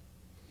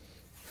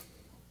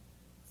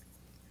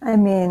 I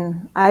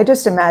mean, I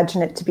just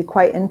imagine it to be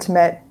quite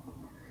intimate.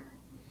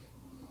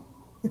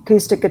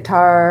 Acoustic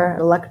guitar,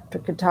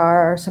 electric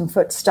guitar, some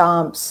foot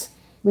stomps.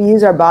 We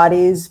use our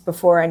bodies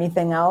before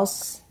anything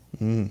else.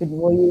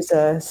 We'll use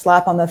a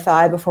slap on the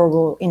thigh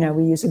before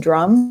we use a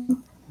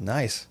drum.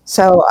 Nice.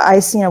 So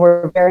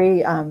we're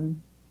very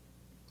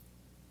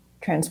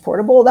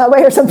transportable that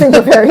way or something.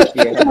 We're very,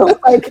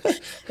 like,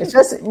 it's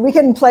just, we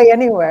can play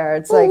anywhere.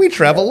 It's like, we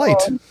travel light.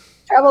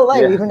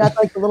 We even got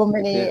like the little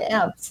mini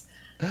amps.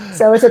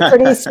 So it's a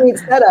pretty sweet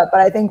setup, but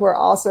I think we're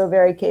also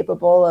very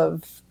capable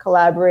of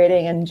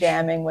collaborating and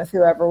jamming with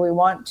whoever we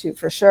want to,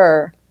 for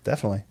sure.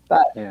 Definitely.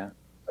 But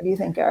what do you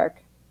think,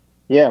 Eric?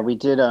 Yeah, we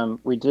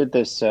did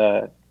this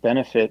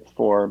benefit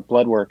for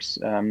Bloodworks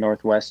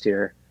Northwest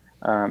here,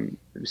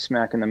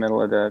 smack in the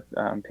middle of the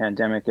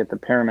pandemic at the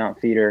Paramount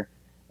Theater,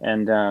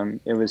 and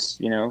it was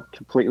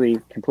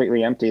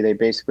completely empty. They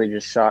basically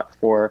just shot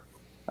for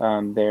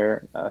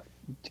their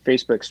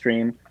Facebook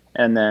stream,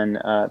 and then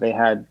they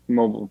had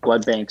mobile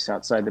blood banks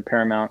outside the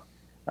Paramount,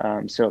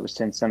 so it was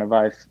to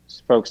incentivize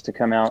folks to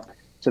come out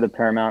to the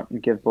Paramount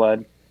and give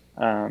blood.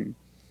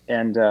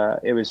 And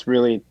it was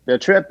really a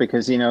trip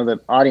because, the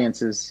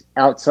audience is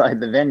outside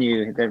the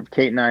venue.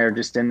 Kate and I are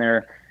just in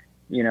there,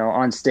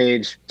 on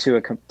stage to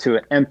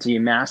an empty,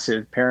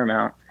 massive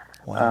Paramount.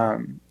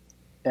 Wow.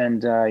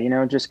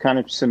 Just kind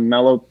of some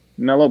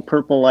mellow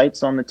purple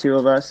lights on the two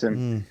of us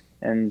and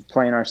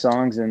playing our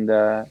songs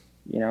and,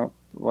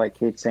 like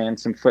Kate's saying,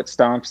 some foot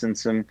stomps and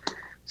some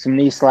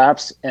knee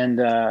slaps. And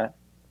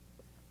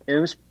it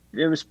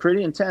was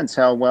pretty intense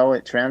how well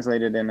it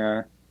translated in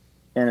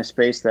a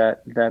space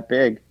that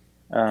big,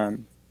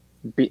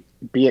 be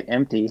it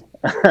empty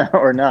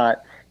or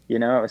not. It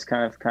was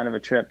kind of a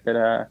trip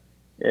that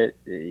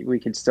we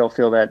could still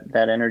feel that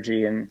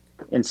energy in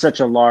such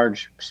a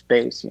large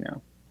space.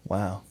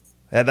 Wow.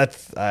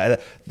 That's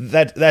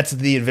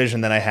the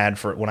vision that I had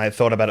for when I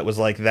thought about it, was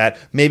like that,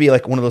 maybe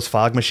like one of those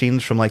fog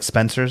machines from like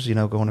Spencer's,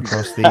 going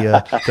across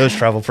the those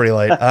travel pretty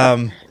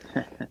light.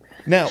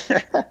 Now,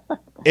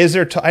 is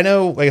there? I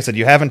know, like I said,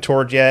 you haven't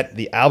toured yet.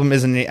 The album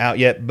isn't out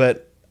yet,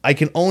 but I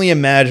can only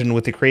imagine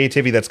with the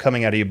creativity that's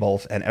coming out of you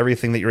both and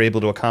everything that you're able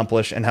to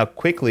accomplish and how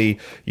quickly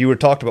you were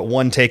talked about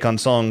one take on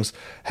songs.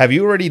 Have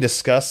you already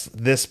discussed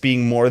this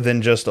being more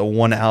than just a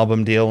one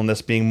album deal and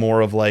this being more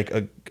of like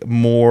a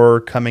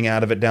more coming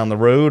out of it down the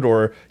road,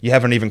 or you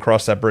haven't even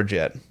crossed that bridge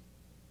yet?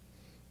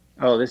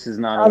 Oh, this is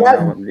not a one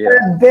album deal.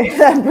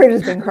 That bridge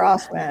has been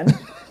crossed, man.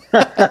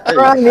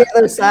 We're on the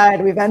other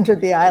side. We've entered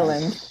the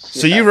island.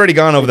 So you've already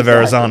gone over the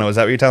Verrazano. Is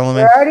that what you're telling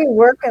me? We're already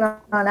working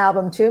on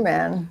album 2,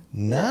 man.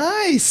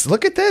 Nice.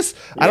 Look at this.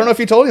 Yeah. I don't know if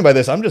you told me about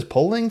this. I'm just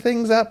pulling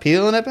things out,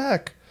 peeling it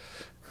back.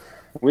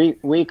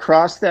 We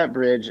crossed that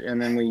bridge,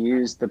 and then we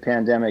used the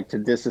pandemic to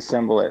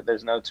disassemble it.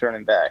 There's no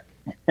turning back.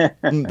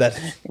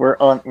 We're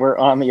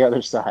on the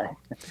other side.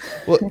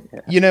 Well,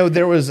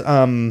 there was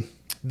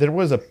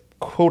a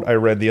quote I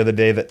read the other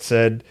day that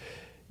said,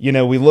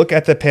 we look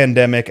at the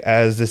pandemic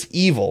as this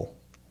evil,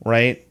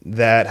 right,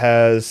 that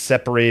has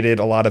separated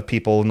a lot of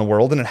people in the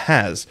world, and it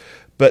has.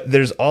 But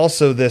there's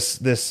also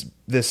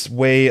this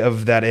way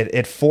of that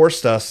it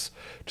forced us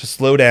to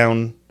slow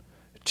down,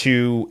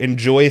 to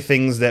enjoy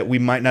things that we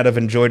might not have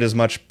enjoyed as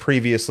much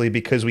previously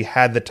because we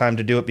had the time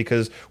to do it,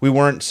 because we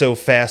weren't so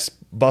fast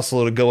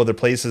bustle to go other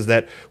places,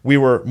 that we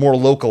were more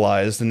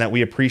localized and that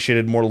we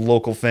appreciated more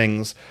local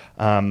things.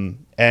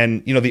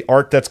 And the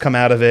art that's come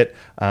out of it.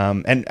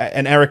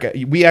 And Eric,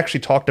 we actually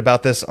talked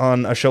about this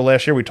on a show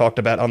last year. We talked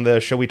about when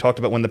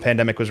the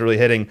pandemic was really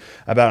hitting,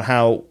 about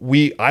how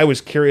I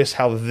was curious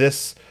how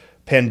this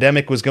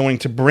pandemic was going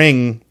to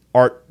bring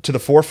art to the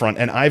forefront.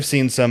 And I've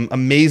seen some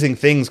amazing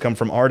things come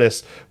from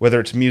artists, whether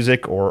it's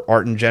music or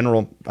art in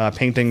general,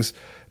 paintings,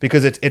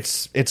 because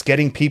it's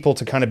getting people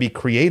to kind of be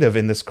creative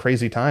in this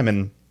crazy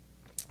time.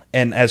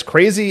 And as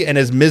crazy and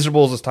as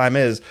miserable as this time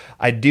is,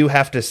 I do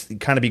have to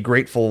kind of be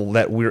grateful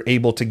that we're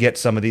able to get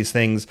some of these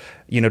things,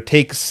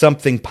 take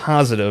something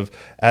positive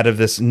out of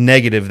this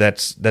negative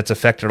that's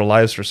affected our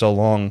lives for so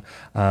long.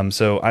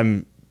 So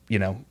I'm,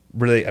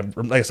 really,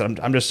 like I said,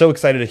 I'm just so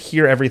excited to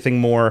hear everything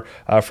more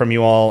from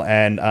you all,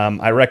 and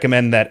I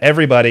recommend that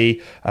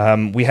everybody.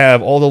 We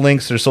have all the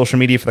links to social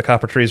media for the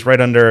Copper Trees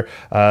right under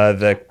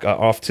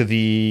off to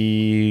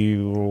the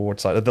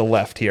what's the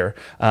left here.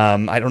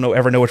 I don't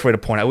ever know which way to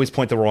point. I always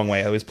point the wrong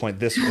way. I always point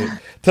this way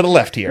to the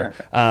left here.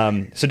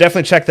 So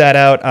definitely check that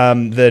out.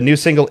 The new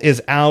single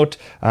is out.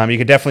 You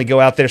can definitely go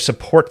out there,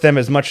 support them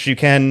as much as you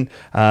can.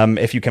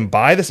 If you can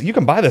buy this, you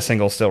can buy the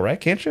single still, right?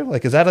 Can't you?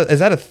 Like, is that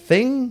a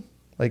thing?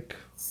 Like,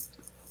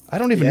 I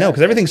don't even know,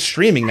 because everything's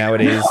streaming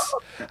nowadays.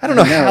 I don't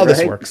know how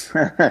this works.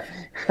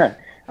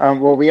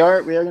 Well, we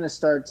are going to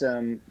start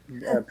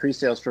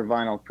pre-sales for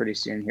vinyl pretty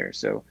soon here,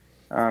 so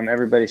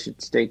everybody should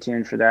stay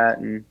tuned for that,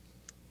 and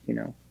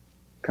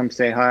come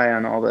say hi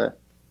on all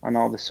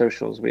the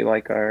socials. We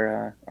like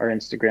our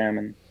Instagram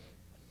and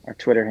our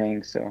Twitter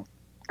hang, so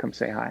come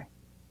say hi.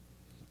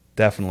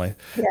 Definitely.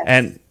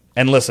 Yes.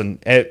 And listen,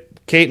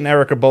 Kate and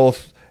Eric are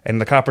both. And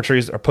the Copper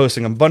Trees are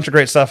posting a bunch of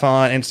great stuff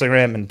on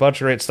Instagram and a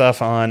bunch of great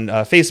stuff on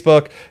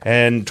Facebook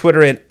and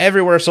Twitter and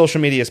everywhere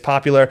social media is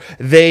popular.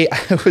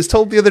 I was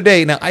told the other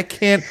day, now I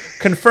can't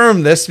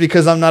confirm this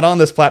because I'm not on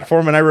this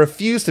platform and I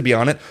refuse to be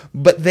on it,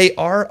 but they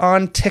are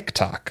on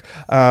TikTok.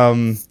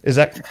 Is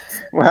that?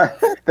 Well,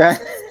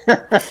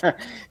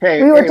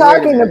 we were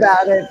talking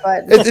about it,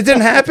 but it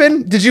didn't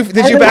happen. Did you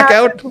back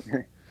out?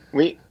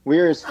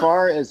 We're as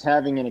far as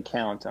having an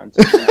account on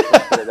TikTok.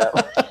 Let's put it that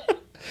way.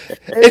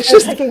 It's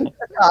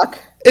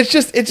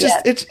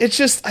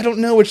just I don't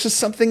know, it's just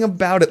something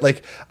about it.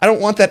 Like, I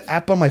don't want that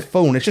app on my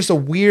phone. It's just a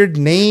weird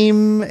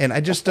name and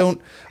I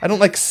don't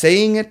like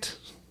saying it.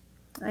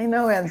 I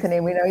know, Anthony,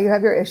 we know you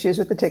have your issues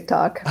with the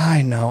TikTok.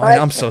 I know.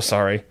 I'm so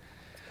sorry.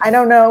 I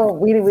don't know.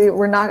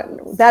 We're not.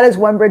 That is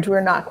one bridge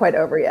we're not quite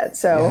over yet.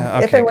 So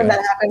if and when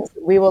that happens,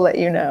 we will let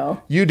you know.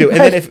 You do,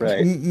 and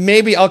then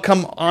maybe I'll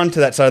come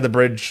onto that side of the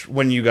bridge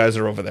when you guys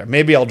are over there.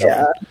 Maybe I'll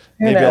join.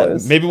 Yeah,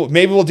 maybe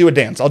we'll do a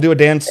dance. I'll do a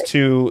dance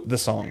to the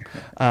song.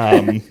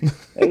 There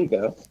you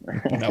go.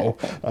 No.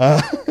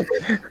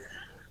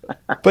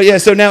 But yeah,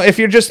 so now if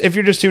you're just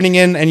tuning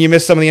in and you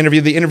missed some of the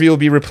interview will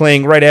be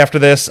replaying right after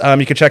this.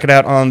 You can check it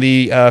out on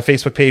the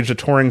Facebook page, The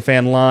Touring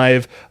Fan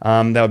Live.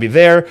 That will be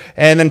there.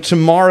 And then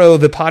tomorrow,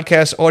 the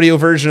podcast audio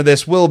version of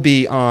this will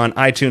be on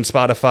iTunes,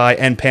 Spotify,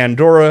 and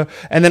Pandora.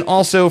 And then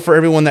also for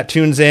everyone that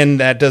tunes in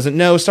that doesn't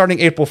know, starting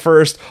April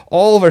 1st,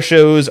 all of our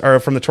shows are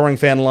from The Touring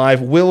Fan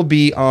Live will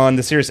be on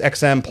the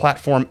SiriusXM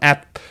platform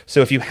app. So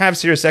if you have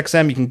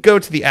SiriusXM, you can go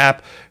to the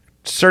app,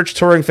 search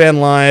Touring Fan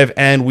Live,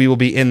 and we will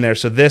be in there.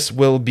 So this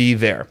will be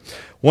there.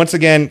 Once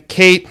again,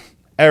 Kate,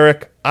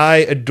 Eric, I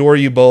adore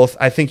you both.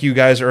 I think you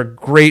guys are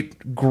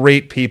great,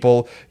 great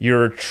people.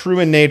 You're true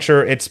in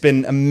nature. It's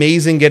been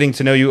amazing getting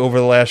to know you over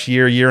the last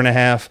year and a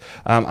half.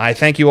 I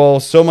thank you all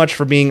so much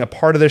for being a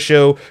part of the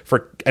show,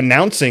 for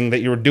announcing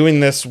that you were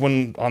doing this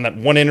on that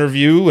one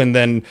interview, and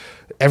then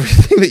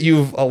everything that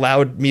you've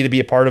allowed me to be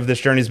a part of this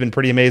journey has been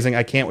pretty amazing.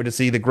 I can't wait to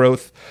see the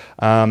growth.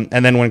 And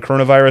then when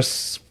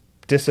coronavirus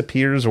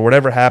disappears or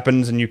whatever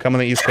happens and you come on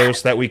the East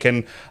Coast that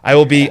weekend, I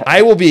will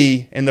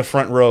be in the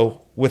front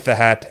row with the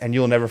hat, and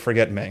you'll never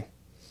forget me.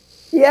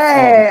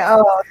 Yay.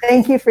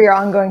 Thank you for your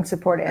ongoing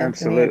support, Anthony.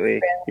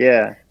 Absolutely.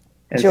 Yeah.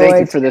 And thank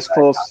you for this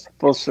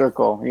full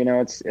circle.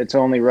 It's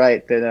only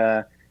right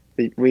that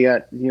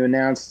you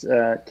announced,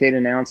 Kate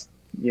announced,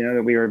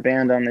 that we were a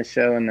band on this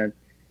show, and that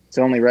it's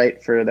only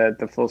right for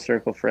the full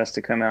circle for us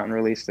to come out and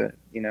release the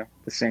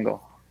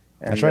single.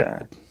 And, that's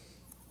right.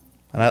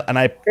 And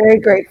I very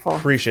grateful.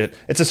 Appreciate it.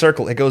 It's a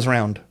circle. It goes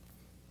round.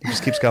 It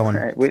just keeps going.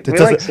 Right.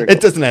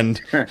 It doesn't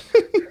end.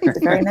 It's a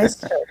very nice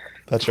joke.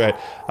 That's right.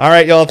 All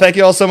right, y'all. Thank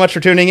you all so much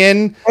for tuning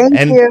in.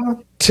 Thank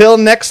you. Till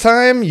next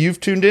time, you've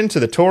tuned in to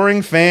the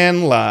Touring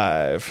Fan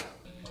Live.